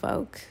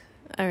kinfolk.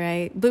 All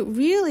right. But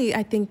really,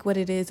 I think what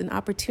it is, an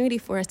opportunity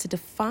for us to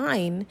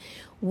define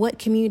what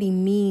community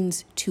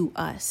means to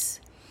us.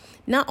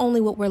 Not only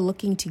what we're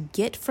looking to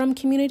get from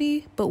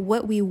community, but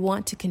what we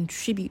want to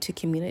contribute to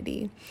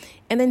community.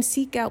 And then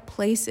seek out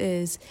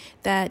places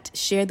that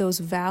share those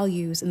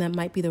values and that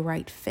might be the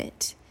right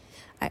fit.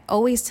 I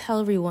always tell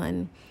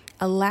everyone,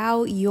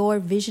 allow your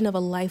vision of a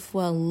life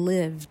well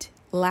lived.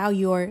 Allow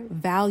your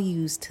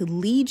values to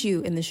lead you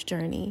in this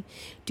journey.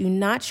 Do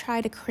not try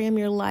to cram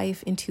your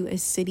life into a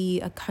city,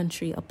 a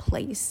country, a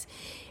place.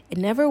 It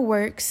never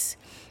works,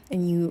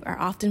 and you are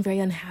often very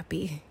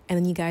unhappy. And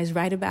then you guys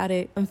write about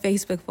it on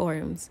Facebook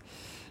forums.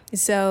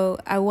 So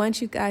I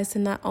want you guys to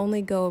not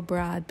only go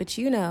abroad, but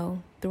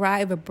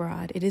thrive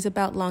abroad. It is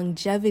about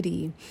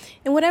longevity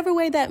in whatever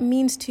way that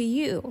means to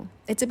you.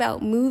 It's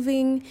about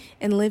moving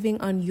and living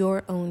on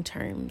your own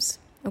terms.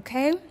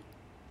 Okay?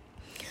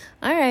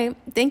 All right.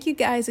 Thank you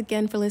guys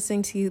again for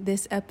listening to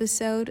this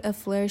episode of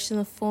Flourish in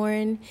the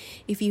Foreign.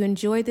 If you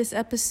enjoyed this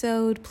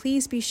episode,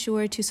 please be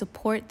sure to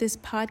support this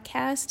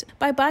podcast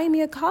by buying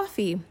me a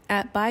coffee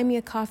at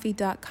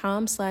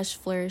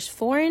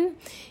buymeacoffee.com/flourishforeign.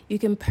 You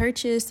can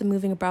purchase the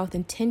Moving Abroad with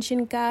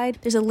Intention guide.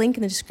 There's a link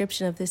in the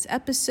description of this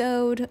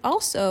episode.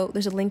 Also,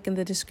 there's a link in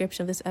the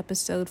description of this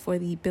episode for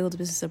the Build a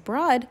Business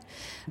Abroad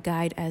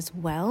guide as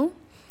well.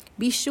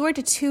 Be sure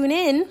to tune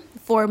in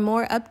for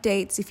more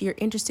updates if you're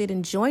interested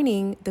in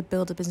joining the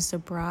Build a Business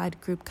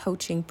Abroad group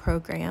coaching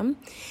program.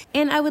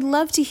 And I would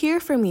love to hear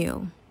from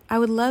you. I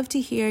would love to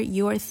hear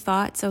your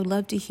thoughts. I would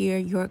love to hear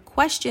your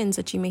questions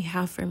that you may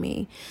have for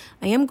me.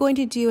 I am going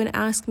to do an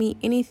Ask Me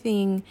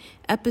Anything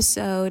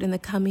episode in the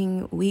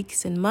coming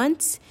weeks and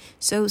months.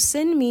 So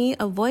send me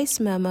a voice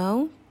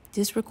memo,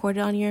 just record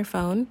it on your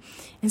phone,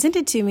 and send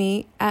it to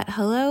me at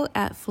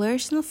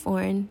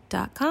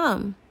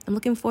hello@flourishintheforeign.com. I'm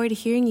looking forward to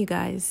hearing you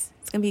guys.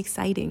 It's going to be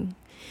exciting.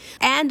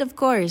 And of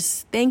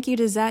course, thank you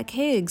to Zach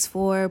Higgs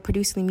for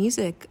producing the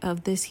music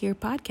of this here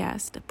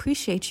podcast.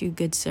 Appreciate you,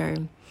 good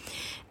sir.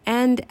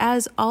 And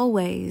as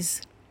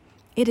always,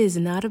 it is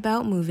not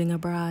about moving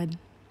abroad.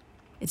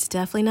 It's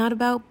definitely not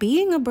about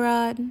being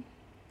abroad.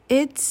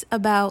 It's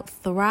about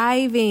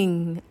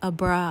thriving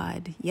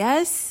abroad.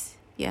 Yes,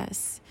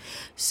 yes.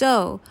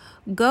 So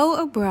go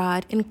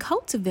abroad and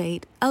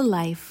cultivate a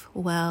life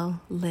well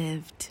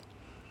lived.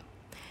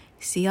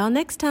 See y'all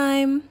next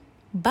time.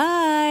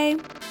 Bye.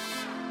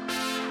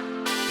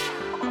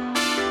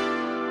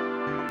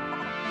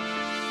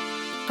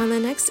 On the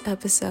next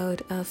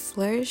episode of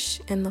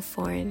Flourish in the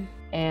Foreign.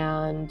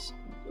 And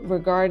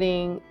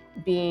regarding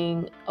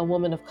being a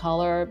woman of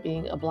color,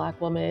 being a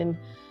Black woman,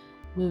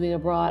 moving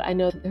abroad, I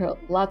know there are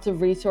lots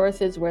of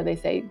resources where they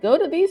say, go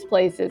to these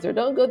places or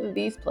don't go to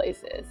these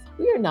places.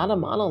 We are not a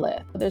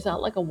monolith. There's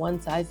not like a one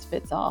size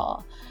fits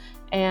all.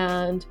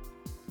 And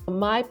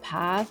my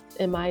path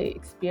and my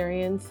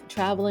experience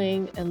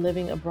traveling and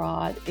living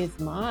abroad is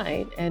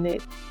mine. And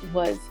it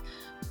was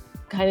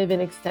kind of an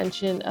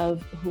extension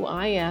of who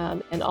I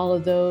am, and all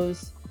of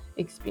those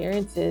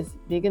experiences,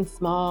 big and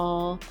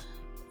small,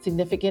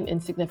 significant,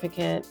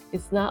 insignificant.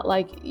 It's not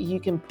like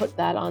you can put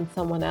that on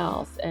someone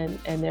else and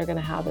they're going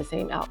to have the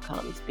same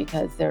outcomes,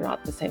 because they're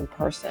not the same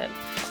person.